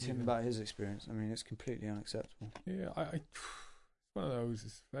and speak to him about his experience. I mean, it's completely unacceptable. Yeah, it's one of those.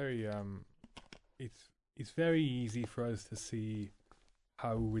 It's very it's very easy for us to see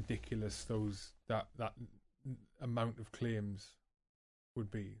how ridiculous that amount of claims would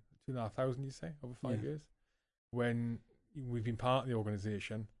be. 2,500, you say, over 5 years, when we've been part of the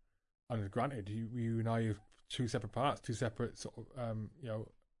organisation, and granted, you and I have two separate parts, two separate sort of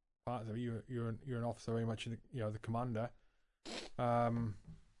parts of it. You're an officer, very much the commander,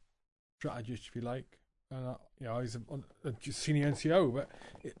 strategist, if you like, and I was a senior NCO. But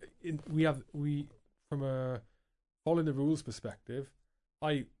we from a following the rules perspective,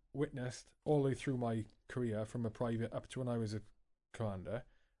 I witnessed all the way through my career, from a private up to when I was a commander,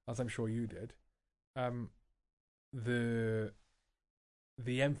 as I'm sure you did, the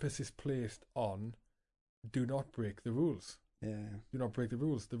emphasis placed on do not break the rules. Yeah. Do not break the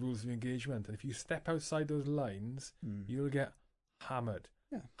rules of engagement. And if you step outside those lines, you'll get hammered.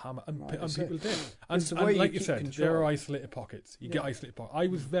 Yeah. And people did. And like you said, there are isolated pockets. You get isolated pockets. I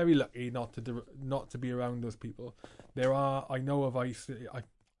was very lucky not to be around those people. I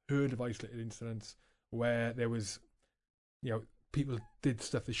heard of isolated incidents where there was, people did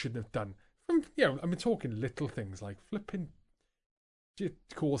stuff they shouldn't have done. I'm talking little things like flipping,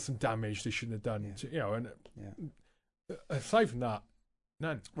 cause some damage they shouldn't have done. Aside from that,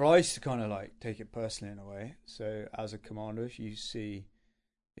 none. Well, I used to kind of like take it personally in a way. So as a commander, if you see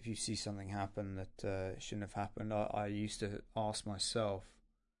something happen that shouldn't have happened, I used to ask myself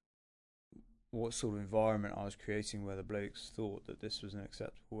what sort of environment I was creating where the blokes thought that this was an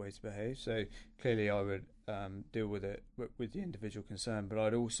acceptable way to behave. So clearly I would deal with it with the individual concerned, but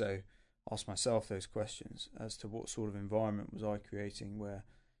I'd also ask myself those questions as to what sort of environment was I creating where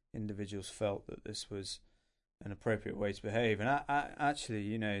individuals felt that this was an appropriate way to behave. And actually,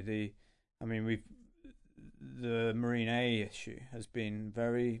 you know, the Marine A issue has been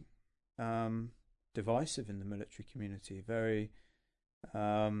very divisive in the military community, very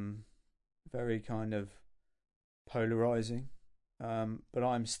kind of polarizing. But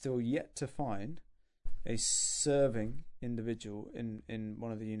I'm still yet to find a serving individual in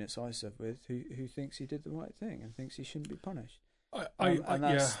one of the units I serve with who thinks he did the right thing and thinks he shouldn't be punished. And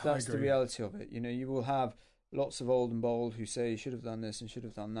that's the reality of it. You know, you will have lots of old and bold who say you should have done this and should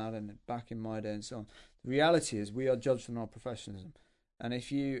have done that, and back in my day and so on. The reality is we are judged on our professionalism, and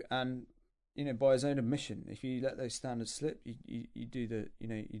if you by his own admission, if you let those standards slip, you do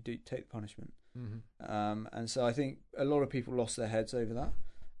take the punishment. Mm-hmm. And so I think a lot of people lost their heads over that.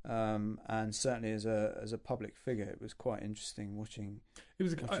 And certainly as a public figure, it was quite interesting watching. It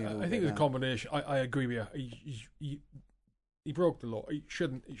was. I think it was a combination. I agree with you. He broke the law. It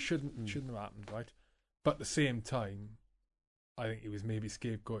shouldn't have happened, right? But at the same time, I think he was maybe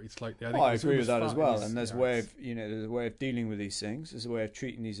scapegoated slightly. I agree with that as well. And there's a way of dealing with these things. There's a way of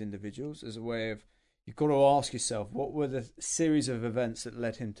treating these individuals. There's a way of, you've got to ask yourself, what were the series of events that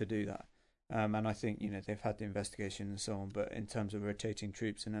led him to do that? And I think, they've had the investigation and so on, but in terms of rotating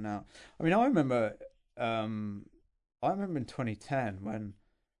troops in and out, I mean, I remember in 2010 when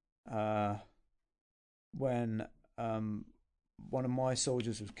one of my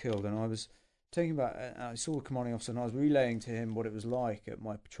soldiers was killed, and I was I saw the commanding officer, and I was relaying to him what it was like at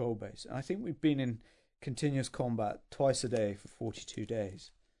my patrol base. And I think we'd been in continuous combat twice a day for 42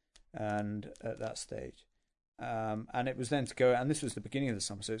 days, and at that stage. And it was then to go, and this was the beginning of the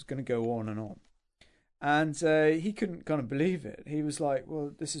summer, so it's going to go on and on. And he couldn't kind of believe it. He was like,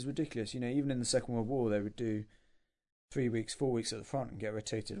 well, this is ridiculous. Even in the Second World War, they would do 3 weeks, 4 weeks at the front and get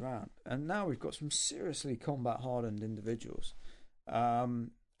rotated around. And now we've got some seriously combat-hardened individuals.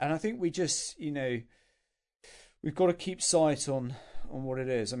 And I think we just, we've got to keep sight on what it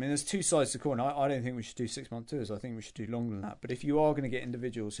is. I mean, there's two sides to the coin. I don't think we should do 6-month tours. I think we should do longer than that. But if you are going to get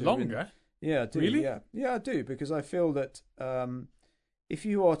individuals who longer. Yeah, I do. Really? Yeah, I do, because I feel that if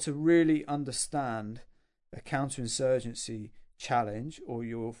you are to really understand a counterinsurgency challenge, or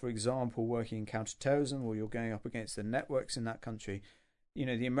you're, for example, working in counterterrorism, or you're going up against the networks in that country,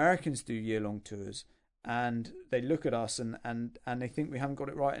 the Americans do year-long tours, and they look at us and they think we haven't got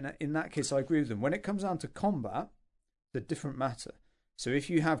it right. And in that case, I agree with them. When it comes down to combat, it's a different matter. So if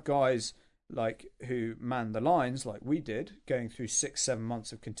you have guys like who man the lines like we did, going through 6-7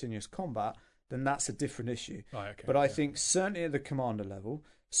 months of continuous combat, then that's a different issue. Oh, okay, but I think certainly at the commander level,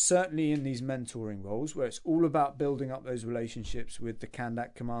 certainly in these mentoring roles where it's all about building up those relationships with the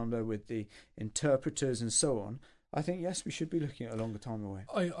Kandak commander, with the interpreters and so on, I think yes, we should be looking at a longer time away.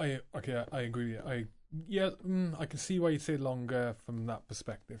 I agree with you. I can see why you say longer from that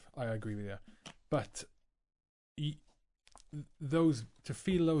perspective. I agree with you, but to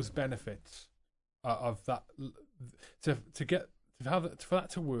feel those benefits of that, for that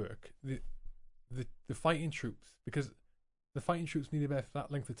to work, the fighting troops, because the fighting troops need about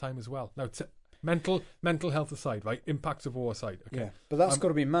that length of time as well. Now, mental health aside, right? Impacts of war aside, okay. Yeah, but that's got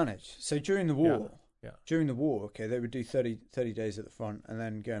to be managed. So during the war. Yeah. During the war, okay, they would do 30 days at the front and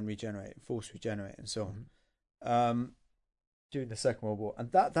then go and regenerate, force regenerate, and so on. Mm-hmm. During the Second World War,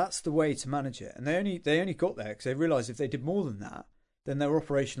 and that's the way to manage it. And they only got there because they realised if they did more than that, then their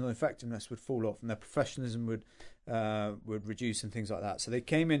operational effectiveness would fall off and their professionalism would reduce and things like that. So they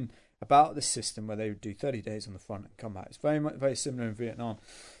came in about this system where they would do 30 days on the front and come back. It's very similar in Vietnam.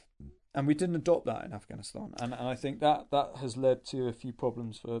 And we didn't adopt that in Afghanistan, and I think that has led to a few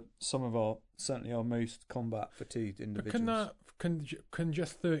problems for some of certainly our most combat fatigued individuals. But can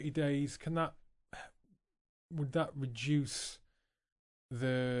just 30 days, would that reduce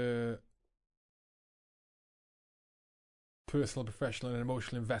the personal, professional, and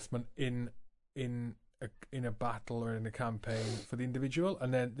emotional investment in a battle or in a campaign for the individual?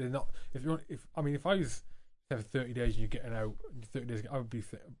 And then they're not. If I was have 30 days and you're getting out 30 days, I would be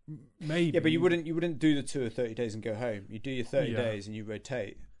maybe. Yeah, but you wouldn't do the tour 30 days and go home. You do your 30 days and you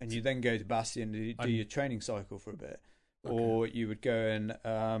rotate, and you then go to Bastion and do your training cycle for a bit. Okay. Or you would go and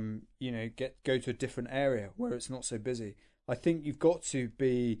go to a different area where it's not so busy. I think you've got to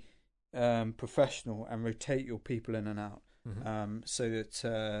be professional and rotate your people in and out, so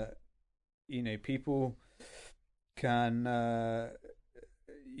that people can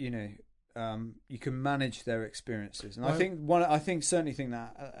you can manage their experiences. And I think certainly think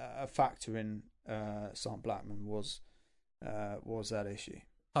that a factor in Sergeant Blackman was that issue.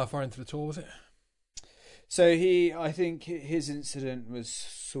 How far into the tour was it? So I think his incident was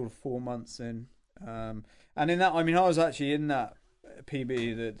sort of 4 months in, and in that, I mean, I was actually in that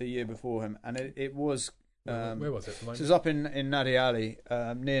PB the year before him, and it was. Where was it? So it was up in Nadi Alley,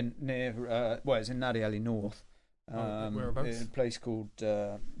 near it's in Nadi Alley North. Whereabouts? In a place called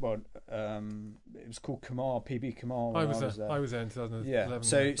it was called Kamar, PB Kamar. I was there in 2011. Yeah.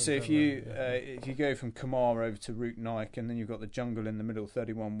 So if you go from Kamar over to Route Nike, and then you've got the jungle in the middle,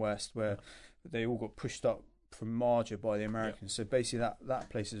 31 West, where they all got pushed up from Marja by the Americans. So basically that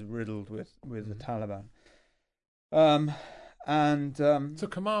place is riddled with the Taliban. So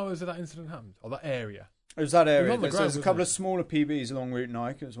Kamar, was that incident happened, or that area? It was that area. There's a couple of smaller PBs along Route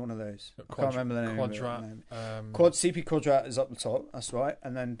Nike. It was one of those. I can't remember the name Quadrat. CP Quadrat is up the top. That's right.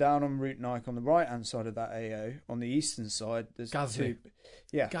 And then down on Route Nike on the right hand side of that AO, on the eastern side, there's Ghazni.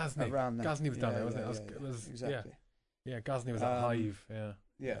 Ghazni. Around there. Ghazni was down there, wasn't it? Yeah, exactly. Yeah, Ghazni was that hive. Yeah.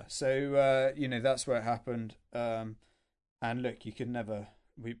 Yeah. So that's where it happened. And look, you could never.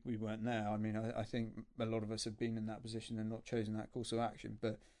 We weren't there. I mean, I think a lot of us have been in that position and not chosen that course of action,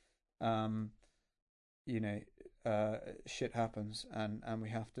 but. Shit happens, and we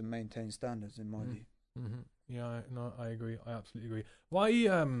have to maintain standards, in my view. Mm-hmm. Yeah, no, I agree. I absolutely agree. Why?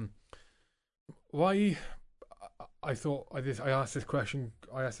 I thought I asked this question.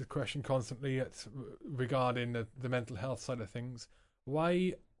 I asked this question constantly regarding the mental health side of things.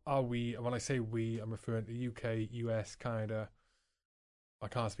 Why are we? When I say we, I'm referring to UK, US, Canada. I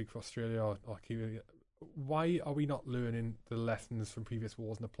can't speak for Australia or Cuba. Why are we not learning the lessons from previous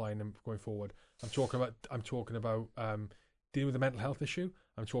wars and applying them going forward? I'm talking about dealing with the mental health issue.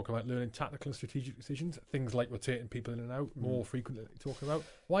 I'm talking about learning tactical and strategic decisions, things like rotating people in and out more frequently. Talking about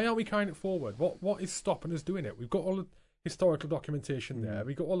why aren't we carrying it forward? What is stopping us doing it? We've got all the historical documentation there.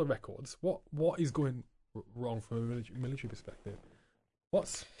 We've got all the records. What is going wrong from a military perspective?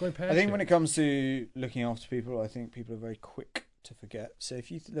 What's going pear-shaped? I think when it comes to looking after people, I think people are very quick to forget. So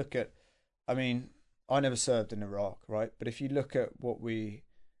if you look at, I mean, I never served in Iraq, right? But if you look at what we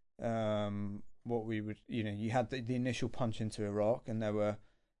would, you had the initial punch into Iraq, and there were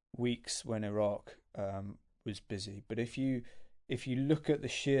weeks when Iraq was busy. But if you look at the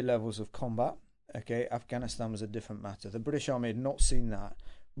sheer levels of combat, okay, Afghanistan was a different matter. The British Army had not seen that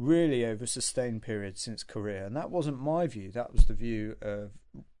really over a sustained period since Korea, and that wasn't my view. That was the view of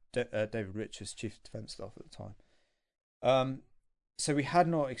David Richards, Chief of Defence Staff at the time. So we had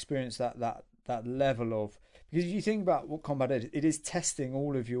not experienced that level of, because if you think about what combat is, it is testing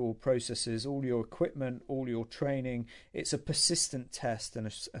all of your processes, all your equipment, all your training. It's a persistent test and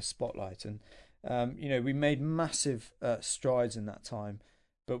a spotlight. And we made massive strides in that time,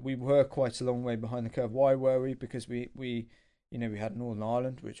 but we were quite a long way behind the curve. Why were we? Because we had Northern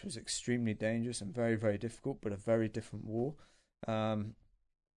Ireland, which was extremely dangerous and very, very difficult, but a very different war. And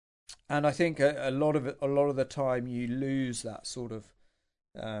I think a lot of the time you lose that sort of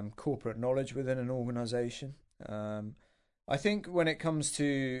corporate knowledge within an organisation. I think when it comes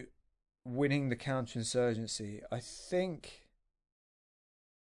to winning the counterinsurgency, I think,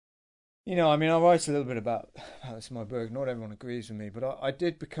 I write a little bit about this in my book. Not everyone agrees with me, but I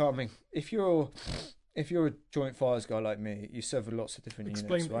did becoming. If you're a joint fires guy like me, you serve with lots of different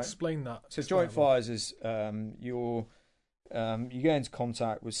units, right? Explain that. So joint fires is you get into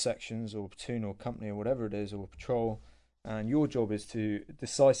contact with sections or platoon or company or whatever it is, or patrol. And your job is to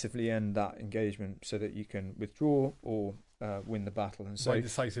decisively end that engagement so that you can withdraw or win the battle. And so, by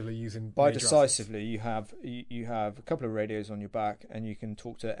decisively, you have a couple of radios on your back, and you can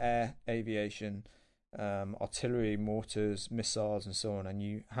talk to air, aviation, artillery, mortars, missiles, and so on. And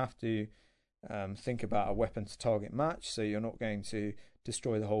you have to think about a weapon to target match. So you're not going to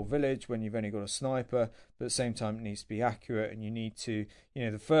destroy the whole village when you've only got a sniper, but at the same time it needs to be accurate, and you need to,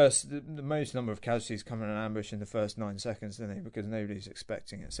 the most number of casualties come in an ambush in the first 9 seconds, don't they? Because nobody's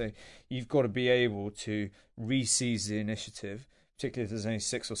expecting it. So you've got to be able to re-seize the initiative, particularly if there's only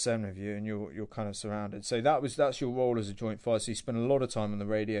 6 or 7 of you and you're kind of surrounded. So that's your role as a joint fire. So you spend a lot of time on the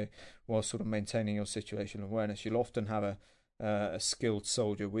radio while sort of maintaining your situational awareness. You'll often have a skilled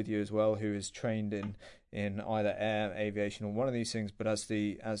soldier with you as well, who is trained in either air, aviation, or one of these things. But as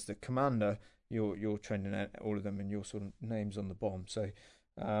the commander, you're trained in all of them, and your sort of name's on the bomb. So,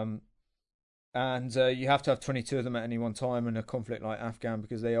 you have to have 22 of them at any one time in a conflict like Afghan,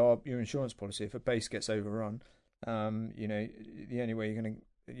 because they are your insurance policy. If a base gets overrun, the only way you're going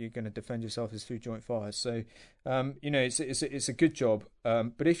you're going to defend yourself is through joint fires. So, it's a good job.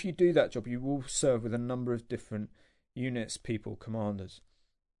 But if you do that job, you will serve with a number of different units, people, commanders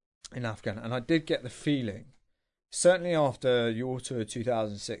in Afghan. And I did get the feeling, certainly after your tour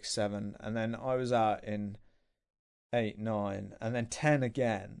 2006-7, and then I was out in 8-9, and then 10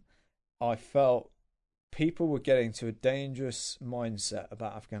 again, I felt people were getting to a dangerous mindset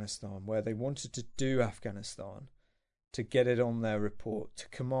about Afghanistan, where they wanted to do Afghanistan to get it on their report, to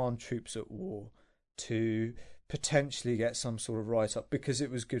command troops at war, to potentially get some sort of write-up because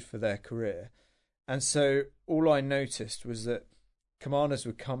it was good for their career. And so all I noticed was that commanders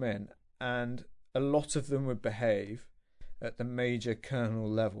would come in and a lot of them would behave at the major colonel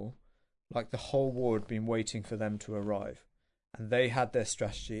level like the whole war had been waiting for them to arrive. And they had their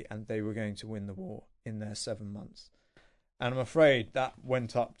strategy and they were going to win the war in their 7 months. And I'm afraid that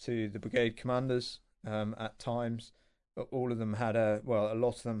went up to the brigade commanders at times. All of them had a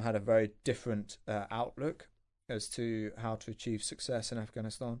lot of them had a very different outlook as to how to achieve success in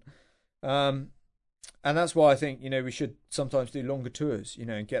Afghanistan. And that's why I think, we should sometimes do longer tours,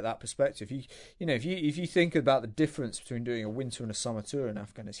 and get that perspective. If you think about the difference between doing a winter and a summer tour in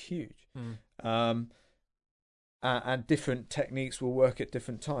Afghan, it's huge. And different techniques will work at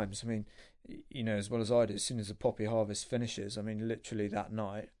different times. I mean, as well as I do, as soon as the poppy harvest finishes, I mean, literally that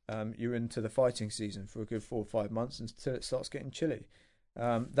night, you're into the fighting season for a good 4 or 5 months until it starts getting chilly.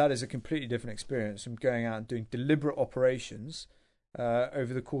 That is a completely different experience from going out and doing deliberate operations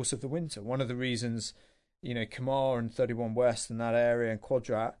over the course of the winter. One of the reasons, Kamar and 31 West and that area and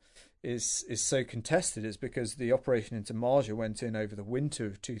Quadrat is so contested is because the operation into Marja went in over the winter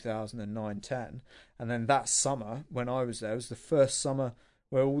of 2009-10, and then that summer when I was there was the first summer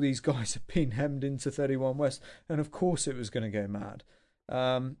where all these guys had been hemmed into 31 West, and of course it was going to go mad.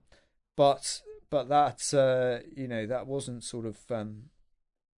 But that that wasn't sort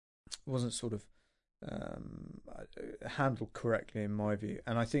of handled correctly in my view,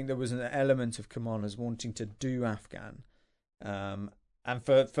 and I think there was an element of commanders wanting to do Afghan, and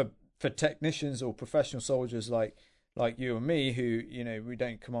for technicians or professional soldiers like you and me, who we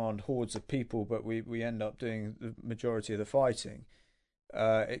don't command hordes of people, but we end up doing the majority of the fighting.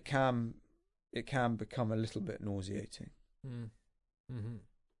 It can become a little bit nauseating.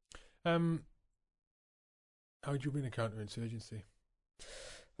 How would you win a counterinsurgency?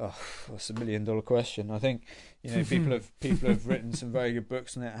 Oh, that's $1 million question. I think people have written some very good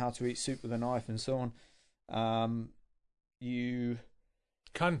books on it, how to eat soup with a knife and so on. I'm going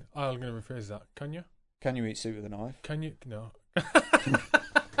to rephrase that. Can you eat soup with a knife? Can you? No. It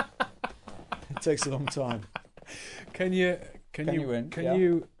takes a long time. Can you win? Can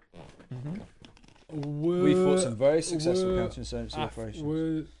you? We fought some very successful counterinsurgency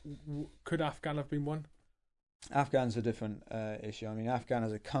operations. Could Afghan have been won? Afghan's a different issue. I mean, Afghan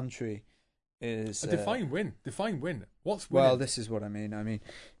as a country is define win. What's winning? Well, this is what I mean. I mean,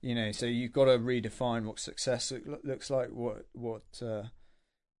 so you've got to redefine what success looks like, what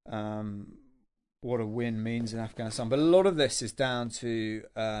a win means in Afghanistan. But a lot of this is down to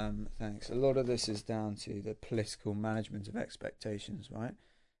A lot of this is down to the political management of expectations, right?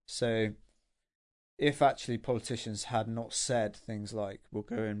 So if actually politicians had not said things like, we'll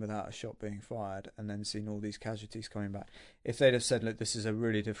go in without a shot being fired, and then seen all these casualties coming back, if they'd have said, look, this is a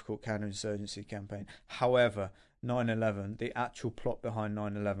really difficult counterinsurgency campaign. However, 9/11, the actual plot behind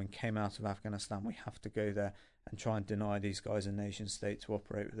 9/11 came out of Afghanistan. We have to go there and try and deny these guys a nation state to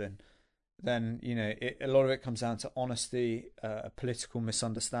operate within. Then, a lot of it comes down to honesty, a political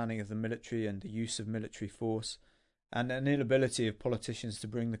misunderstanding of the military and the use of military force, and an inability of politicians to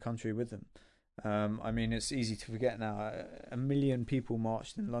bring the country with them. I mean, it's easy to forget now. 1 million people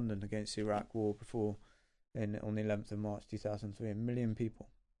marched in London against the Iraq War on the 11th of March 2003. 1 million people,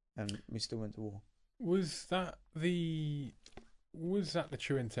 and we still went to war. Was that the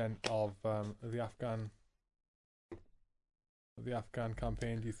true intent of the Afghan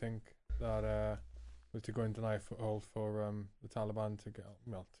campaign? Do you think that was to go and deny foothold for the Taliban to get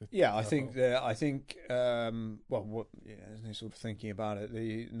I think there's no sort of thinking about it.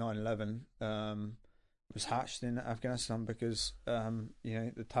 The 9/11 was hatched in Afghanistan because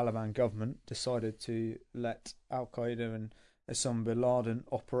the Taliban government decided to let Al Qaeda and Osama bin Laden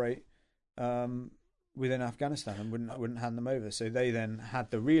operate within Afghanistan and wouldn't hand them over. So they then had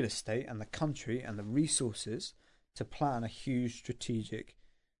the real estate and the country and the resources to plan a huge strategic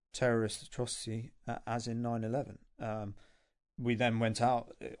terrorist atrocity, as in 9/11. We then went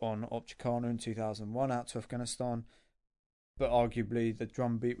out on Opchakana in 2001 out to Afghanistan, but arguably the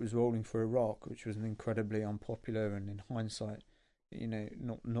drumbeat was rolling for Iraq, which was an incredibly unpopular and, in hindsight,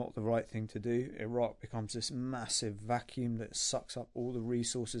 not the right thing to do. Iraq becomes this massive vacuum that sucks up all the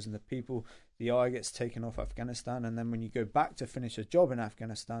resources and the people. The eye gets taken off Afghanistan, and then when you go back to finish a job in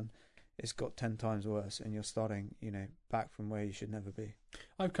Afghanistan, it's got 10 times worse, and you're starting, back from where you should never be.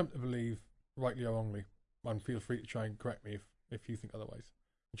 I've come to believe, rightly or wrongly, and feel free to try and correct me if you think otherwise,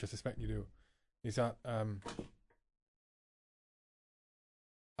 which I suspect you do, is that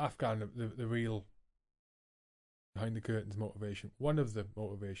Afghan, the real behind the curtains motivation, one of the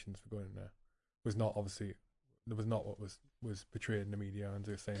motivations for going in there was not obviously, there was not what was portrayed in the media, and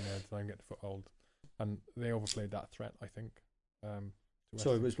they were saying they're trying to get the foothold, and they overplayed that threat, I think.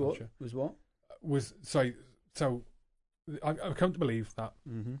 Sorry, was what? So I've come to believe that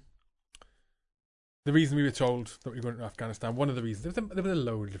Mm-hmm. the reason we were told that we were going to Afghanistan, one of the reasons, there was a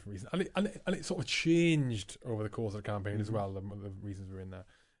load of different reasons, and it sort of changed over the course of the campaign as well, the reasons we were in there.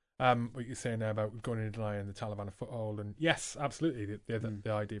 What you're saying there about going in and denying the Taliban a foothold, and yes, absolutely,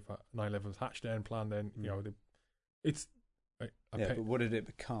 the idea for 9/11 was hatched there and planned then. It's. But what did it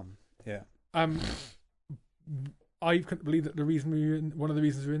become? Yeah. I couldn't believe that one of the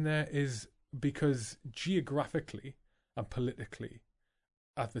reasons we're in there is because geographically and politically,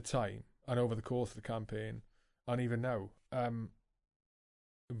 at the time and over the course of the campaign, and even now,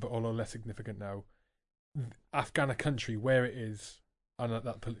 but although less significant now, Afghan country where it is. And at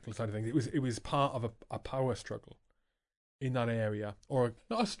that political side of things, it was part of a power struggle in that area, or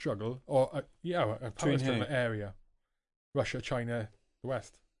not a struggle, or a power struggle area. Russia, China, the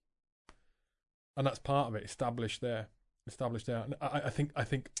West, and that's part of it. Established there. And I think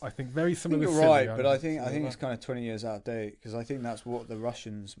very similar. You're right, but I think it's kind of 20 years out of date, because I think that's what the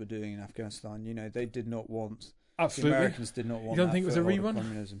Russians were doing in Afghanistan. They did not want. Absolutely. The Americans did not want. You don't think it was a rerun?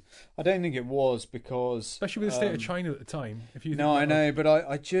 Communism. I don't think it was, because especially with the state of China at the time. I know, but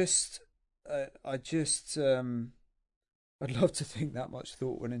I just I'd love to think that much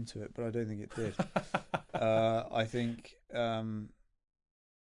thought went into it, but I don't think it did. I think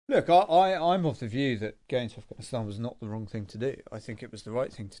look, I'm of the view that going to Afghanistan was not the wrong thing to do. I think it was the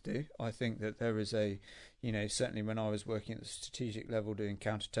right thing to do. I think that there is certainly when I was working at the strategic level doing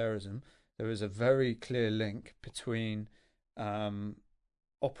counter-terrorism, there is a very clear link between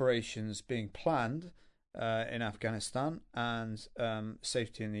operations being planned in Afghanistan and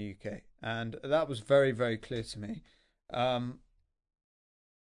safety in the UK. And that was very, very clear to me.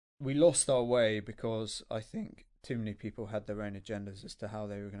 We lost our way because I think too many people had their own agendas as to how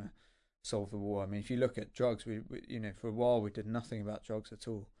they were going to solve the war. I mean, if you look at drugs, we for a while we did nothing about drugs at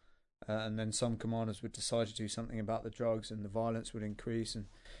all. And then some commanders would decide to do something about the drugs, and the violence would increase. And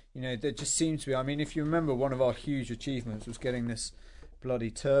there just seems to be. I mean, if you remember, one of our huge achievements was getting this bloody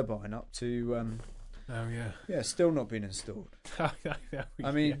turbine up to. Still not been installed.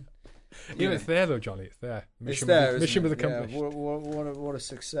 I mean, it's there though, Johnny. It's there. Mission was accomplished. Yeah, what a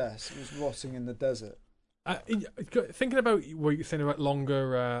success! It was rotting in the desert. Thinking about what you're saying about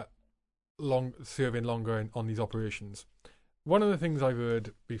serving longer on these operations. One of the things I've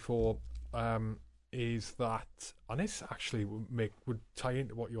heard before is that, and this actually would tie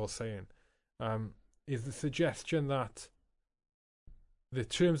into what you're saying, is the suggestion that the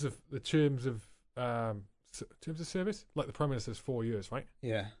terms of service, like the Prime Minister's 4 years, right?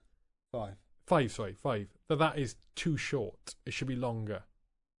 Yeah, 5. 5. That is too short. It should be longer.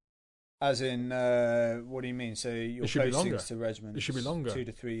 As in, what do you mean? So your postings to regiments, it should be longer. 2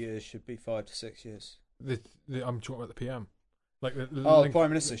 to 3 years should be 5 to 6 years. I'm talking about the PM. Like the Prime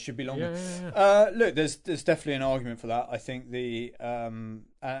Minister should be longer. Yeah. Look, there's definitely an argument for that. I think and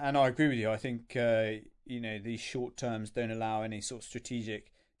I agree with you. I think these short terms don't allow any sort of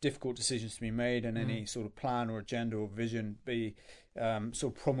strategic, difficult decisions to be made, and any sort of plan or agenda or vision be sort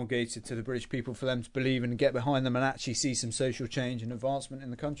of promulgated to the British people for them to believe and get behind them and actually see some social change and advancement in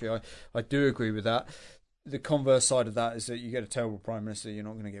the country. I do agree with that. The converse side of that is that you get a terrible Prime Minister, you're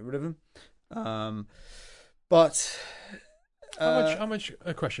not going to get rid of him. But how much?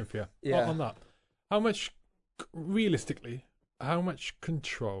 A question for you on that. How much, realistically, how much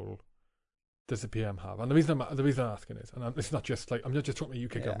control does the PM have? And the reason I'm asking is, and it's not just like I'm not just talking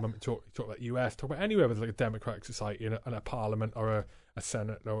about UK government. Talk about US. Talk about anywhere with like a democratic society and a parliament or a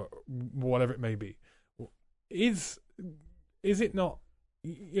senate or whatever it may be. Is it not?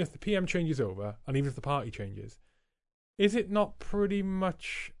 If the PM changes over, and even if the party changes, is it not pretty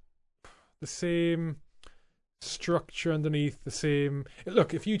much the same structure underneath, the same?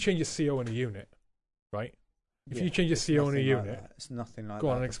 Look, if you change your CO in a unit, right? If you change your CO in a unit, it's nothing like that. Go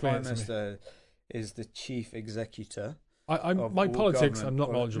on and explain it to me. The Prime Minister is the chief executor. My politics, I'm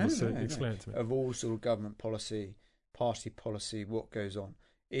not knowledgeable, so explain it to me. Of all sort of government policy, party policy, what goes on.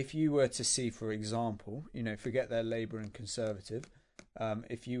 If you were to see, for example, forget their Labour and Conservative,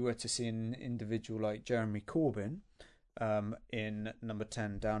 if you were to see an individual like Jeremy Corbyn in number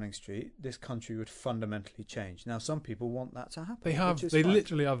 10 Downing Street, this country would fundamentally change. Now, some people want that to happen. They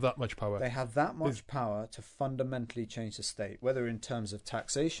literally have that much power. They have that much power to fundamentally change the state, whether in terms of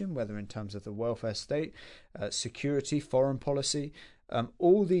taxation, whether in terms of the welfare state, security, foreign policy.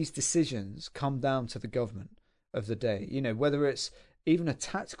 All these decisions come down to the government of the day. You know, whether it's even a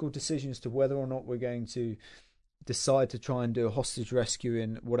tactical decision as to whether or not we're going to decide to try and do a hostage rescue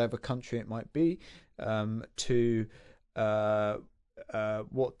in whatever country it might be, to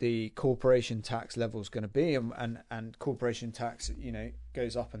what the corporation tax level is going to be, and corporation tax, you know,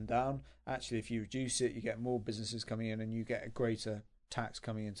 goes up and down. Actually, if you reduce it, you get more businesses coming in and you get a greater tax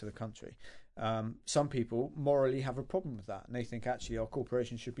coming into the country. Some people morally have a problem with that, and they think actually our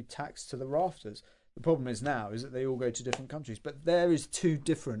corporations should be taxed to the rafters. The problem is that they all go to different countries, but there is two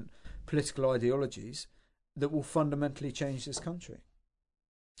different political ideologies that will fundamentally change this country.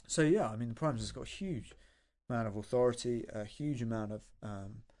 So yeah, I mean, the Prime Minister's got a huge amount of authority, a huge amount of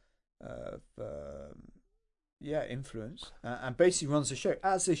influence, and basically runs the show,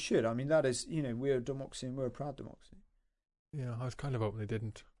 as they should. I mean, that is, you know, we're a democracy and we're a proud democracy. Yeah, I was kind of hoping they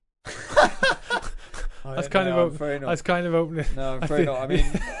didn't. I was kind of hoping No, I'm afraid not. I mean,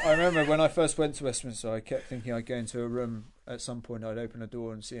 I remember when I first went to Westminster, I kept thinking I'd go into a room at some point, I'd open a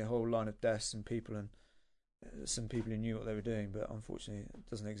door and see a whole line of desks and people, and some people who knew what they were doing, but unfortunately it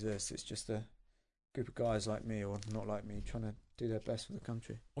doesn't exist. It's just a group of guys like me or not like me trying to do their best for the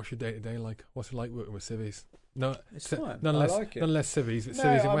country. What's your day-to-day like? What's it like working with civvies? No, it's fine. None less civvies, but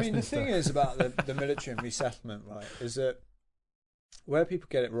civvies in Westminster. I mean, the thing is about the military and resettlement, right, is that where people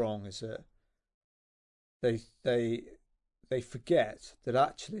get it wrong is that they forget that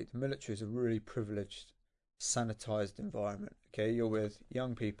actually the military is a really privileged, sanitized environment. Okay, you're with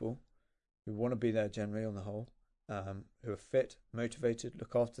young people who want to be there generally on the whole, who are fit, motivated,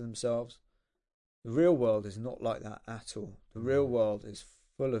 look after themselves. The real world is not like that at all. The real world is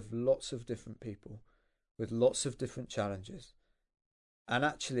full of lots of different people with lots of different challenges. And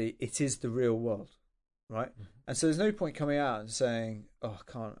actually, it is the real world, right? Mm-hmm. And so there's no point coming out and saying, oh,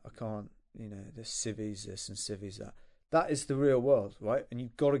 I can't, you know, there's civvies this and civvies that. That is the real world, right? And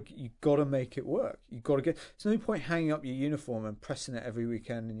you've got to make it work. You've got to get. There's no point hanging up your uniform and pressing it every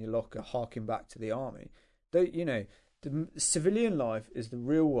weekend in your locker, harking back to the army. You know, the civilian life is the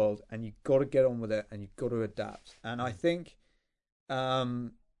real world, and you've got to get on with it, and you've got to adapt. And I think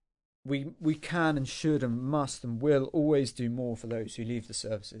we can and should and must and will always do more for those who leave the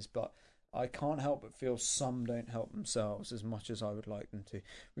services, but I can't help but feel some don't help themselves as much as I would like them to.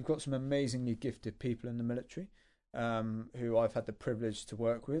 We've got some amazingly gifted people in the military, who I've had the privilege to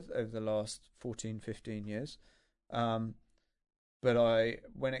work with over the last 14, 15 years. But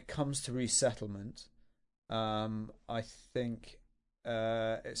when it comes to resettlement, I think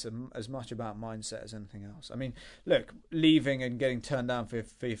it's as much about mindset as anything else. I mean, look, leaving and getting turned down for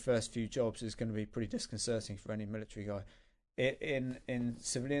your first few jobs is going to be pretty disconcerting for any military guy. In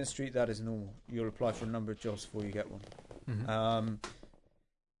civilian street, that is normal. You'll apply for a number of jobs before you get one. Mm-hmm.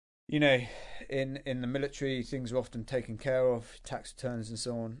 You know, in the military, things are often taken care of, tax returns and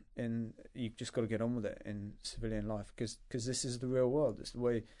so on. You've just got to get on with it in civilian life because this is the real world. It's the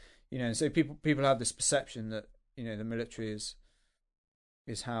way, you know. And so people have this perception that, you know, the military is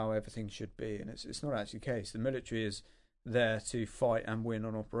how everything should be, and it's not actually the case. The military is there to fight and win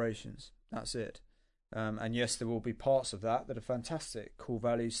on operations. That's it. And yes, there will be parts of that are fantastic: core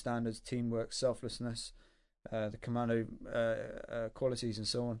values, standards, teamwork, selflessness, the commando qualities, and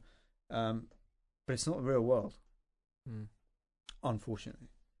so on. But it's not the real world, unfortunately.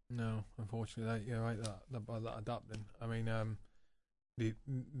 No, unfortunately, you're right. That adapting. I mean,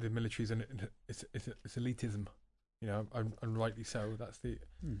 the military is it's elitism, you know, and rightly so. That's the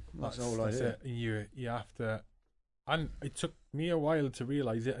whole idea. You have to. And it took me a while to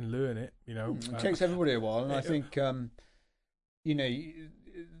realise it and learn it, you know. It takes everybody a while, and I think, you know,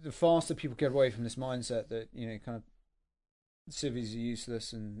 the faster people get away from this mindset that, you know, kind of civvies are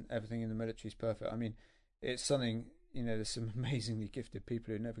useless and everything in the military is perfect. I mean, it's something, you know, there's some amazingly gifted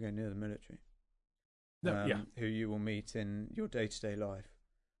people who never go near the military, who you will meet in your day-to-day life.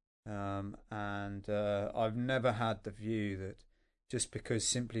 And I've never had the view that just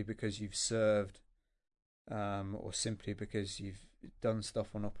simply because you've served, or simply because you've done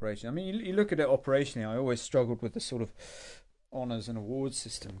stuff on operation. I mean, you look at it operationally. I always struggled with the sort of honours and awards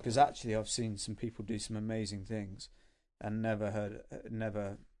system because actually I've seen some people do some amazing things and never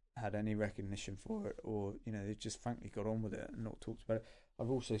had any recognition for it, or, you know, they just frankly got on with it and not talked about it. I've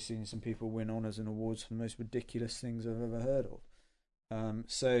also seen some people win honours and awards for the most ridiculous things I've ever heard of.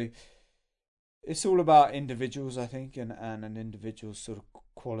 So It's all about individuals, I think, and an individual's sort of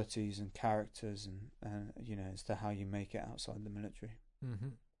qualities and characters, and as to how you make it outside the military. Mm-hmm.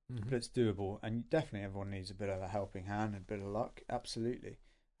 Mm-hmm. But it's doable, and definitely everyone needs a bit of a helping hand and a bit of luck, absolutely.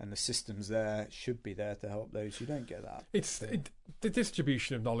 And the systems there should be there to help those who don't get that. The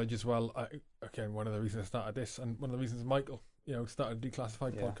distribution of knowledge as well. Again, one of the reasons I started this, and one of the reasons Michael, started a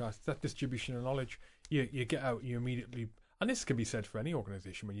Declassified podcast, that distribution of knowledge. You get out, you immediately, and this can be said for any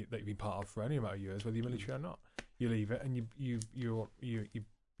organisation that you've been part of for any amount of years, whether you're military or not. You leave it, and you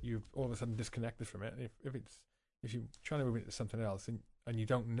all of a sudden disconnected from it. If you're trying to move into something else and you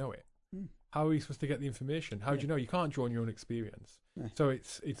don't know it, how are you supposed to get the information? How do you know? You can't draw on your own experience. Yeah. So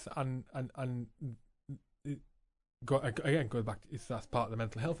going back, that's part of the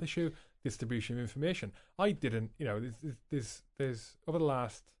mental health issue, distribution of information. I didn't, there's over the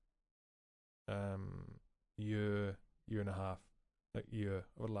last year and a half,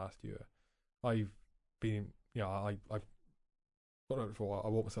 over the last year, I've been, I've got out before. I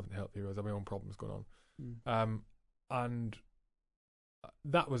walk myself into Health Heroes. I have my own problems going on, and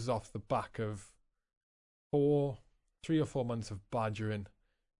that was off the back of 3 or 4 months of badgering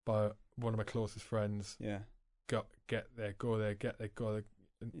by one of my closest friends. Yeah. Get there, go there, get there, go there.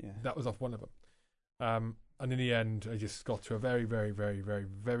 Yeah. That was off one of them. And in the end, I just got to a very, very, very, very,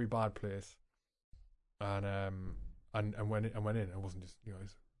 very bad place. And went in. It wasn't just,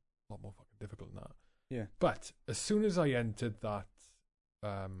 it's a lot more fucking difficult than that. Yeah. But as soon as I entered that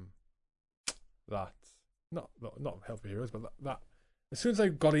not Health for Heroes, but that as soon as I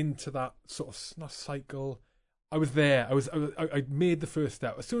got into that sort of not cycle, I was there. I made the first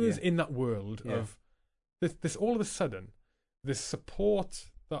step. As soon as in that world of this, all of a sudden, this support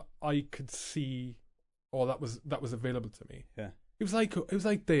that I could see, or that was available to me. Yeah. It was like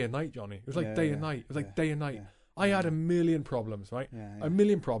day and night, Johnny. It was like day and night. It was like day and night. Yeah. I had a million problems, right? Yeah. A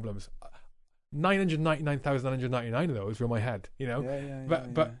million problems. 999,999 of those were in my head,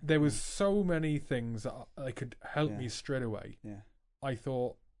 But there was so many things that I could help me straight away. Yeah. I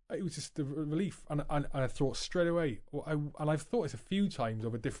thought it was just a relief, and I thought straight away. And I've thought this a few times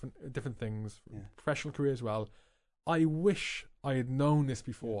over different things, professional career as well. I wish I had known this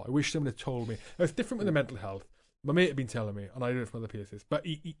before. I wish someone had told me. It's different with the mental health. My mate had been telling me, and I heard it from other places. But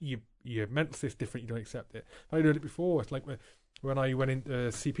your mental state's different. You don't accept it. I heard it before. It's like when I went into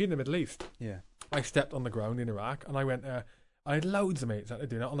CP in the Middle East. Yeah. I stepped on the ground in Iraq, and I went. I had loads of mates that were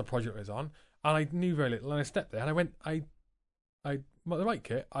doing it on the project I was on, and I knew very little. And I stepped there, and I went. The right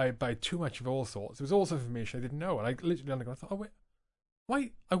kit. I had too much of all sorts. There was all sorts of information I didn't know, and I literally I thought,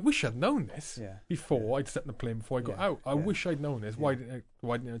 why? I wish I'd known this before I'd stepped in the plane before I got out. I wish I'd known this. Why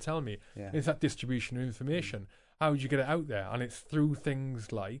didn't you tell me? Yeah. It's that distribution of information. How would you get it out there? And it's through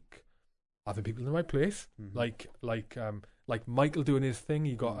things like having people in the right place, like Michael doing his thing.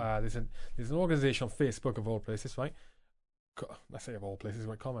 You got there's an organisation on Facebook of all places, right? I say of all places,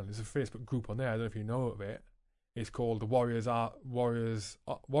 quite common. There's a Facebook group on there. I don't know if you know of it. It's called the Warriors Ops. Warriors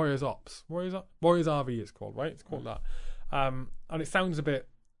RV. It's called, right? It's called that. And it sounds a bit.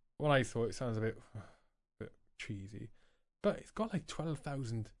 When I thought it sounds a bit cheesy, but it's got like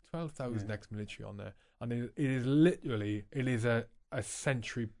 12,000 ex-military on there, and it is literally a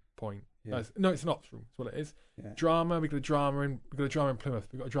century point. Yeah. No, it's an ops room. That's what it is. Yeah. Drama. We got a drama in Plymouth.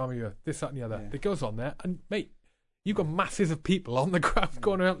 We got a drama here. This, that, and the other. It goes on there, and mate, you've got masses of people on the ground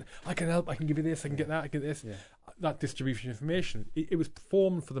going around. I can help. I can give you this. I can get that. I can get this. Yeah. That distribution of information. It was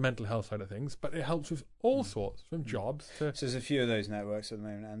formed for the mental health side of things, but it helps with all sorts, from jobs to. So there's a few of those networks at the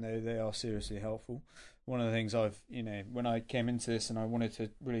moment, and they are seriously helpful. One of the things when I came into this and I wanted to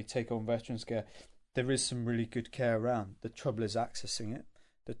really take on veterans care, there is some really good care around. The trouble is accessing it.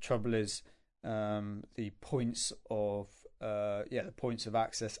 The trouble is the points of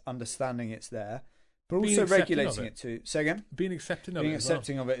access, understanding it's there. But also regulating it too. Say again? Being accepting of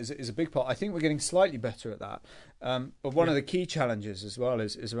it is a big part. I think we're getting slightly better at that. But one of the key challenges as well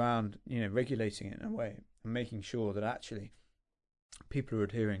is around regulating it in a way and making sure that actually people are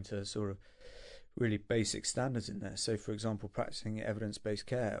adhering to sort of really basic standards in there. So, for example, practicing evidence-based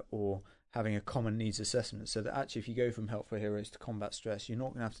care or having a common needs assessment, so that actually if you go from Health for Heroes to combat stress, you're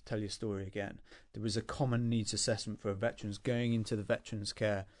not going to have to tell your story again. There is a common needs assessment for veterans going into the veterans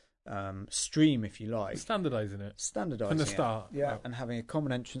care stream, if you like, standardising from the start, and having a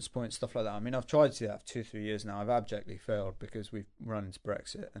common entrance point, stuff like that. I mean, I've tried to do that for 2-3 years now. I've abjectly failed because we've run into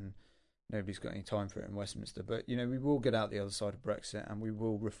Brexit and nobody's got any time for it in Westminster. But we will get out the other side of Brexit and we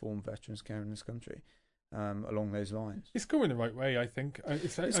will reform veterans care in this country along those lines. It's going the right way, I think.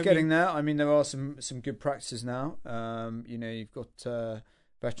 It's getting there. I mean, there are some good practices now. You've got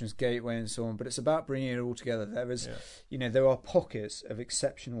Veterans Gateway and so on, but it's about bringing it all together. There are pockets of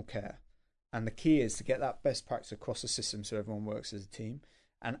exceptional care, And the key is to get that best practice across the system so everyone works as a team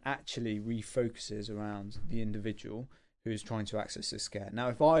and actually refocuses around the individual who's trying to access this care. Now,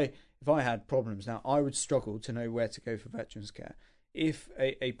 if I had problems, now I would struggle to know where to go for veterans care. If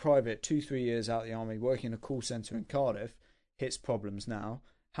a private 2-3 years out of the army working in a call centre in Cardiff hits problems now,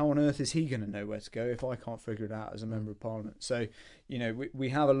 how on earth is he going to know where to go if I can't figure it out as a member of parliament? So, we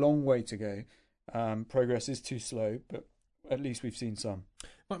have a long way to go. Progress is too slow, but at least we've seen some.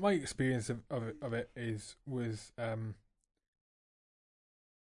 My experience of it was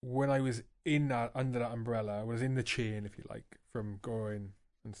when I was under that umbrella, I was in the chain, if you like, from going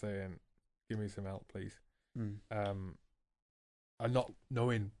and saying, "Give me some help, please," and not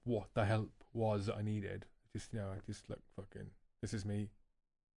knowing what the help was that I needed. Just like, fucking, this is me.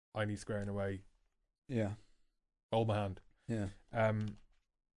 I need squaring away. Yeah. Hold my hand. Yeah.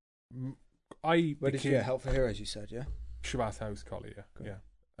 Where did you get help for heroes? You said, yeah. Shabazz House, Collier. Cool. Yeah.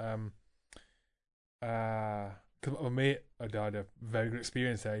 Because my mate had a very good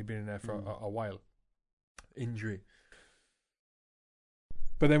experience there. He'd been in there for a while. Injury.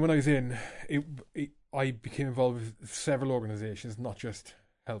 But then when I was in, I became involved with several organisations, not just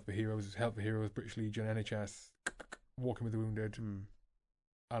Help for Heroes, British Legion, NHS, Walking with the Wounded, and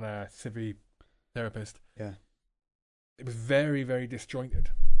a civi therapist. Yeah. It was very, very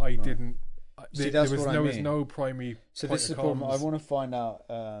disjointed. I didn't. There was no primary. So this is the problem. I want to find out.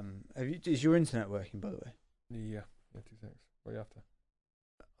 Is your internet working, by the way? Yeah. 2 seconds. What are you after?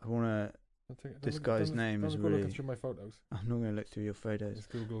 I want to. This guy's name is really. Look through my photos. I'm not going to look through your photos.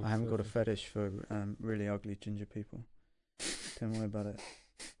 I haven't got a fetish for really ugly ginger people. Don't worry about it.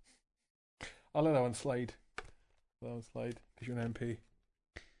 I'll let that one slide. Because you're an MP.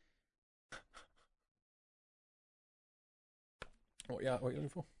 What are you looking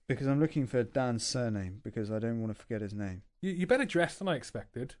for? Because I'm looking for Dan's surname, because I don't want to forget his name. You better dressed than I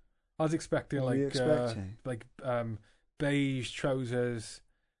expected. I was expecting beige trousers,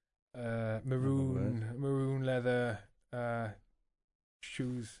 maroon leather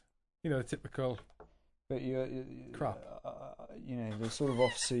shoes. The typical. But you crap. The sort of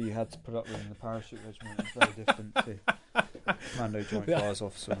officer you had to put up with in the parachute regiment is very different to Commando Joint Fires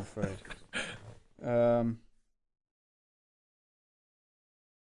officer, I'm afraid.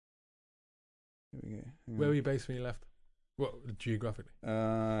 Here we go. Where were you based when you left? What, geographically?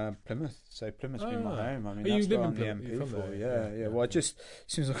 Plymouth. So Plymouth's been my home. I mean, you that's live where in I'm the Plymouth? MP for. There? Yeah. Well, as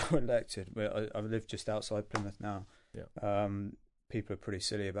soon as I got elected, I live just outside Plymouth now. Yeah. People are pretty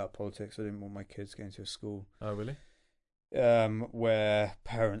silly about politics. I didn't want my kids going to a school. Oh, really? Where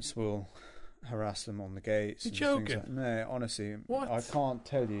parents will harass them on the gates. You're joking? No, honestly. What? I can't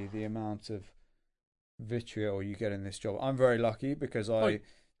tell you the amount of vitriol you get in this job. I'm very lucky because I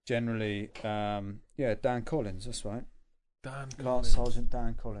generally, Dan Collins, that's right. Lance Sergeant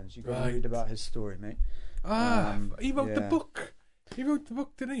Dan Collins. You've got to read about his story, mate. He wrote the book. He wrote the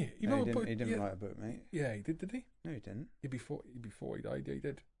book, didn't he? He didn't write a book, mate. Yeah, he did he? No, he didn't. Before he died, yeah, he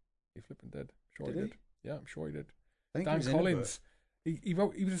did. He flipping dead. Sure did he he? did. Yeah, I'm sure he did. I think Dan Collins. He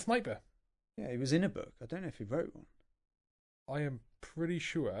was a sniper. Yeah, he was in a book. I don't know if he wrote one. I am pretty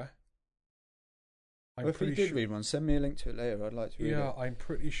sure. If he did read one, send me a link to it later. I'd like to read it. Yeah, I'm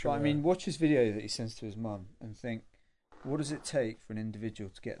pretty sure. But, I mean, watch his video that he sends to his mum and think, what does it take for an individual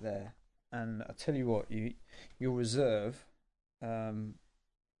to get there? And I tell you what, your reserve will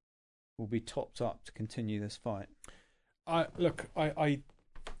be topped up to continue this fight. I'm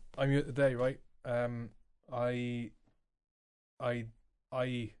here today, right? I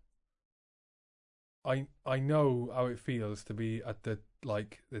know how it feels to be at the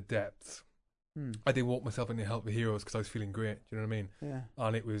depths. I did walk myself into Help for Heroes because I was feeling great. Do you know what I mean? Yeah.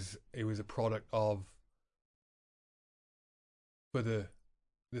 And it was a product of, for the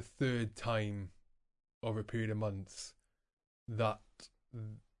third time over a period of months, that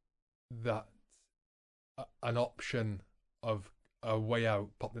an option of a way out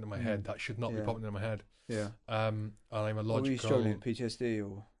popped into my head that should not be popping into my head. Yeah. And I'm a logical. Were you struggling with PTSD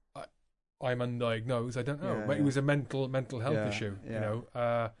or? I'm undiagnosed. I don't know. Yeah, but it was a mental health issue.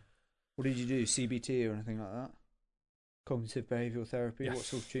 Yeah. What did you do? CBT or anything like that? Cognitive behavioural therapy. Yes. What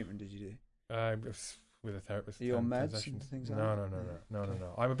sort of treatment did you do? With a therapist. Are you on meds and things like that? No.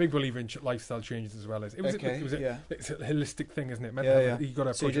 I'm a big believer in lifestyle changes as well as it's a holistic thing, isn't it? You got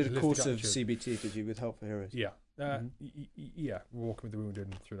to. So you did a course of CBT, did you, with Help for Heroes? Yeah. Walking with the Wounded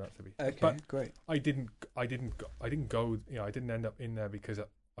and through that to be. Okay, but great. I didn't go. I didn't end up in there because I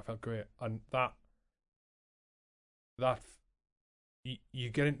felt great, and that you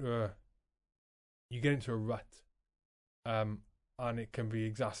get into a rut, and it can be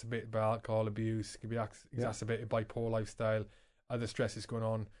exacerbated by alcohol abuse. It can be exacerbated by poor lifestyle, other stresses going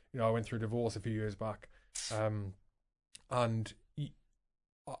on. I went through a divorce a few years back, and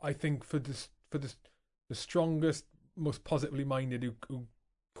I think for the strongest, most positively minded who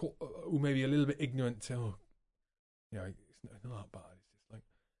may be a little bit ignorant to, it's not that bad. It's just like,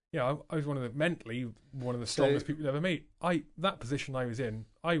 I was one of the strongest people you ever meet. That position I was in,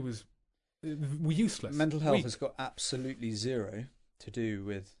 I was useless. Mental health has got absolutely zero to do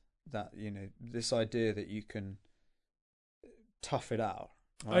with that. This idea that you can tough it out.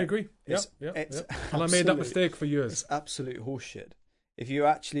 Right? I agree. It's and I made that mistake for years. It's absolute horseshit. If you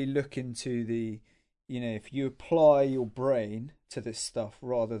actually look into if you apply your brain to this stuff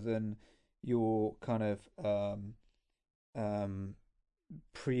rather than your kind of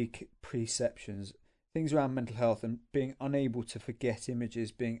preceptions, things around mental health and being unable to forget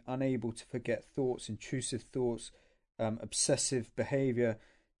images, being unable to forget thoughts, intrusive thoughts, obsessive behavior,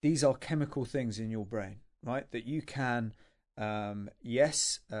 these are chemical things in your brain, right? That you can, reprogram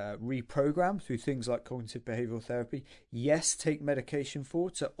through things like cognitive behavioral therapy. Yes, take medication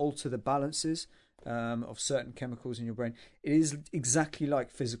to alter the balances of certain chemicals in your brain. It is exactly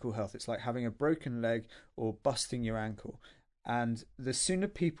like physical health. It's like having a broken leg or busting your ankle. And the sooner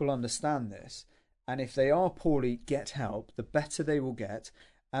people understand this, and if they are poorly, get help, the better they will get.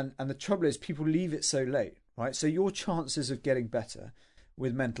 And the trouble is, people leave it so late, right? So your chances of getting better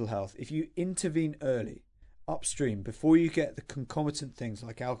with mental health, if you intervene early, upstream, before you get the concomitant things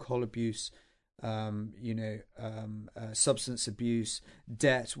like alcohol abuse, substance abuse,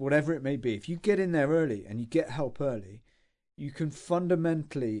 debt, whatever it may be, if you get in there early and you get help early, you can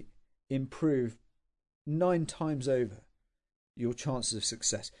fundamentally improve 9 times over your chances of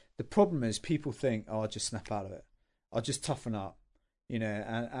success. The problem is people think, I'll just snap out of it. I'll just toughen up,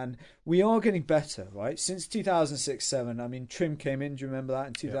 and we are getting better, right? Since 2006-7, I mean, Trim came in, do you remember that,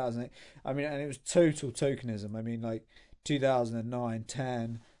 in 2008? Yeah. I mean, and it was total tokenism. I mean, like 2009,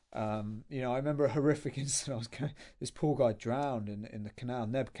 10, I remember a horrific incident. This poor guy drowned in the canal,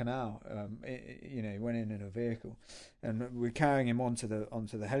 Neb Canal. He went in a vehicle, and we're carrying him onto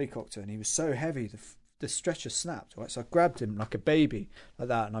the helicopter, and he was so heavy, the stretcher snapped, right? So I grabbed him like a baby, like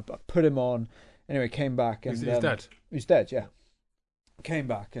that, and I put him on. Anyway, came back and he's dead. He's dead, yeah. Came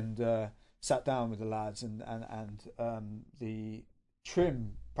back and sat down with the lads, and the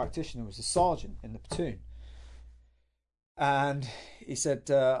Trim practitioner was the sergeant in the platoon. And he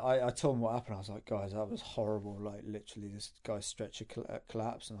said, I told him what happened. I was like, guys, that was horrible. Like, literally, this guy's stretcher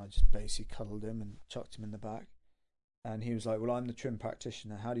collapsed, and I just basically cuddled him and chucked him in the back. And he was like, well, I'm the Trim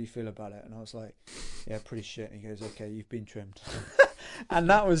practitioner. How do you feel about it? And I was like, yeah, pretty shit. And he goes, okay, you've been trimmed. And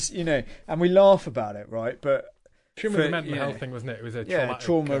that was, and we laugh about it, right? But Trim was a mental health thing, wasn't it? It was a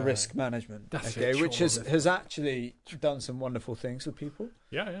trauma risk management. That's which has actually done some wonderful things for people.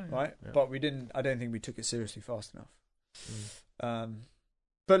 Yeah. Right? Yeah. But I don't think we took it seriously fast enough.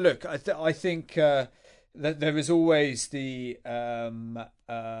 But look, I think that there is always the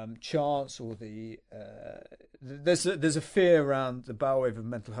chance, or there's a fear around the bow wave of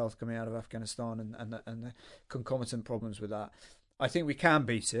mental health coming out of Afghanistan and the concomitant problems with that. I think we can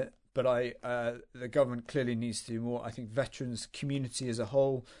beat it, but the government clearly needs to do more. I think veterans community as a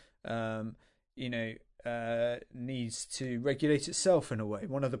whole, needs to regulate itself in a way.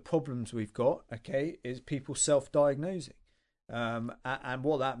 One of the problems we've got, is people self-diagnosing. And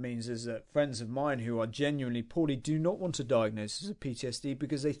what that means is that friends of mine who are genuinely poorly do not want to diagnose as a PTSD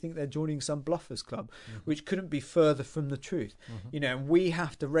because they think they're joining some bluffers club, which couldn't be further from the truth. And we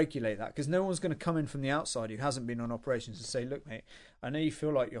have to regulate that, because no one's going to come in from the outside who hasn't been on operations and say, look, mate, I know you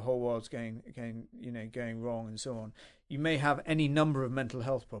feel like your whole world's going wrong and so on. You may have any number of mental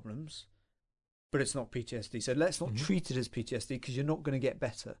health problems, but it's not PTSD. So let's not treat it as PTSD, because you're not going to get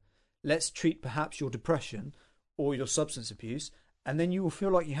better. Let's treat perhaps your depression or your substance abuse, and then you will feel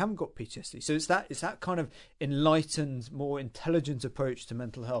like you haven't got PTSD. So it's that kind of enlightened, more intelligent approach to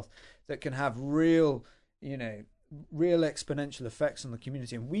mental health that can have real exponential effects on the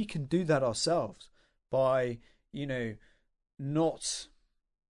community. And we can do that ourselves by, not,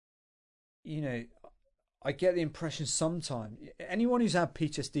 I get the impression sometimes anyone who's had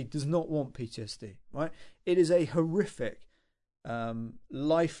PTSD does not want PTSD, right? It is a horrific,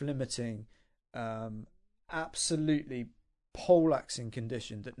 life-limiting, absolutely poleaxing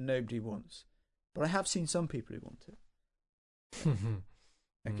condition that nobody wants. But I have seen some people who want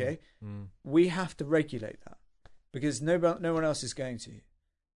it. We have to regulate that, because no one else is going to.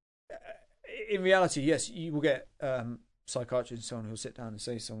 In reality, yes, you will get psychiatrists and so on who will sit down and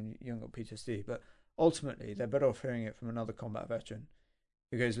say to someone, you haven't got PTSD, but ultimately they're better off hearing it from another combat veteran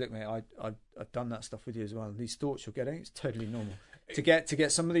who goes, look, mate, I've done that stuff with you as well. These thoughts you're getting, it's totally normal. To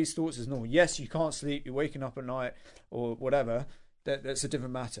get some of these thoughts is normal. Yes, you can't sleep, you're waking up at night or whatever, that's a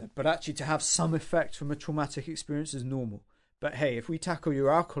different matter. But actually, to have some effect from a traumatic experience is normal. But hey, if we tackle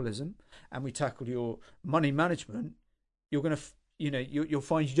your alcoholism and we tackle your money management, you're going to, you'll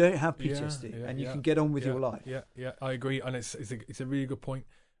find you don't have PTSD and you can get on with your life. Yeah, I agree, and it's a really good point.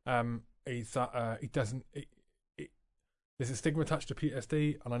 Is that it doesn't. There's a stigma attached to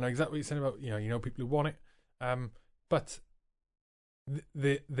PTSD, and I know exactly what you're saying about people who want it, but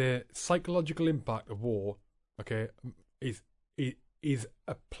the psychological impact of war, okay, is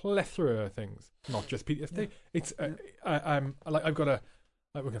a plethora of things, not just PTSD. It's I've got a,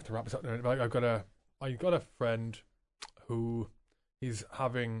 we're gonna have to wrap this up now, but I've got a friend who is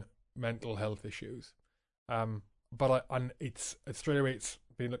having mental health issues, but it's straight away it's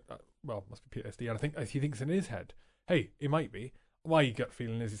being looked at, well, must be PTSD, and I think he thinks in his head, hey, it might be. My gut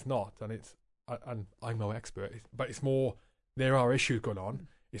feeling is it's not, and I'm no expert, but it's more there are issues going on.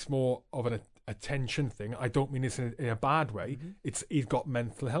 It's more of an attention thing. I don't mean this in a bad way. It's he's got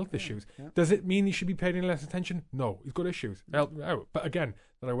mental health issues. Does it mean he should be paying any less attention? No, he's got issues. Help him out. But again,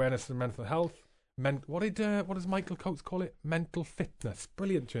 that awareness of mental health. What does Michael Coates call it? Mental fitness.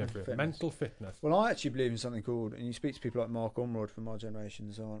 Brilliant term for it. Mental fitness. Well, I actually believe in something called, and you speak to people like Mark Ormerod from our generation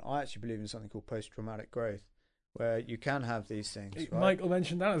and so on. I actually believe in something called post-traumatic growth, where you can have these things. Right? Michael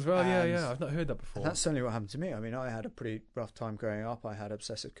mentioned that as well. Yeah. I've not heard that before. That's certainly what happened to me. I mean, I had a pretty rough time growing up. I had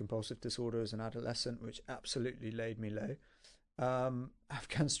obsessive compulsive disorder as an adolescent, which absolutely laid me low.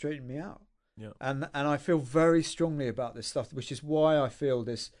 Afghan straightened me out. Yeah. And I feel very strongly about this stuff, which is why I feel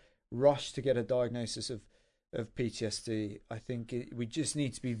this rush to get a diagnosis of PTSD. I think we just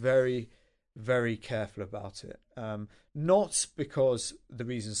need to be very, very careful about it. Not because the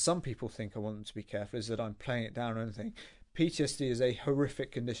reason some people think I want them to be careful is that I'm playing it down or anything. PTSD is a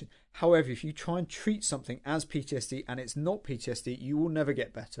horrific condition. However, if you try and treat something as PTSD and it's not PTSD, you will never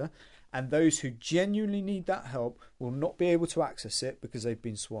get better. And those who genuinely need that help will not be able to access it because they've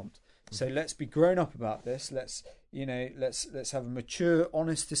been swamped. So let's be grown up about this. Let's have a mature,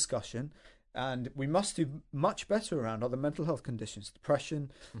 honest discussion. And we must do much better around other mental health conditions,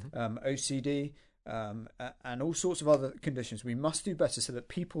 depression, OCD, and all sorts of other conditions. We must do better so that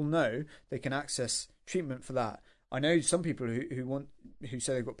people know they can access treatment for that. I know some people who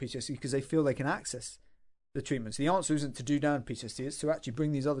say they've got PTSD because they feel they can access the treatments. The answer isn't to do down PTSD; it's to actually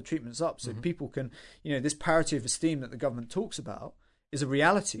bring these other treatments up so people can, this parity of esteem that the government talks about is a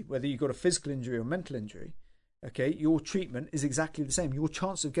reality. Whether you've got a physical injury or mental injury, okay, your treatment is exactly the same. Your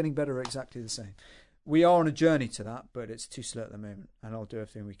chance of getting better are exactly the same. We are on a journey to that, but it's too slow at the moment, and I'll do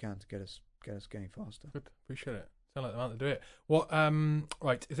everything we can to get us going faster. Good, appreciate it. Sound like the man to do it. What?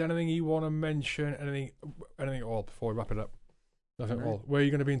 Right. Is there anything you want to mention? Anything at all before we wrap it up? Nothing at all. Where are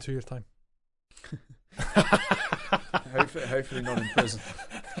you going to be in 2 years' time? hopefully not in prison.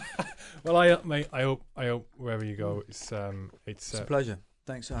 Well, I hope wherever you go, it's a pleasure.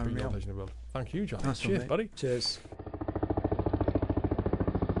 Thanks for having me on. Thank you, John. Nice Cheers, buddy. Cheers.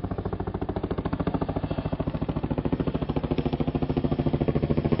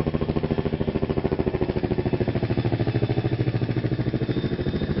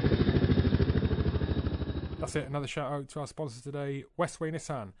 That's it. Another shout out to our sponsors today, Westway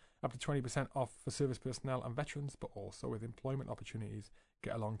Nissan. Up to 20% off for service personnel and veterans, but also with employment opportunities.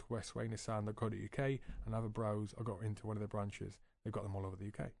 Get along to westwaynissan.co.uk and have a browse or go into one of their branches. They've got them all over the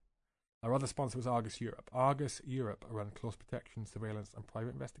UK. Our other sponsor was Argus Europe. Argus Europe run close protection, surveillance and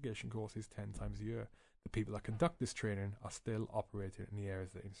private investigation courses 10 times a year. The people that conduct this training are still operating in the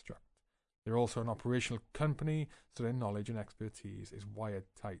areas they instruct. They're also an operational company, so their knowledge and expertise is wired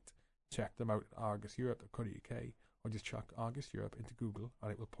tight. Check them out at arguseurope.co.uk or just chuck Argus Europe into Google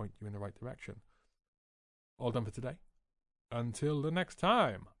and it will point you in the right direction. All done for today. Until the next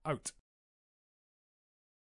time, out.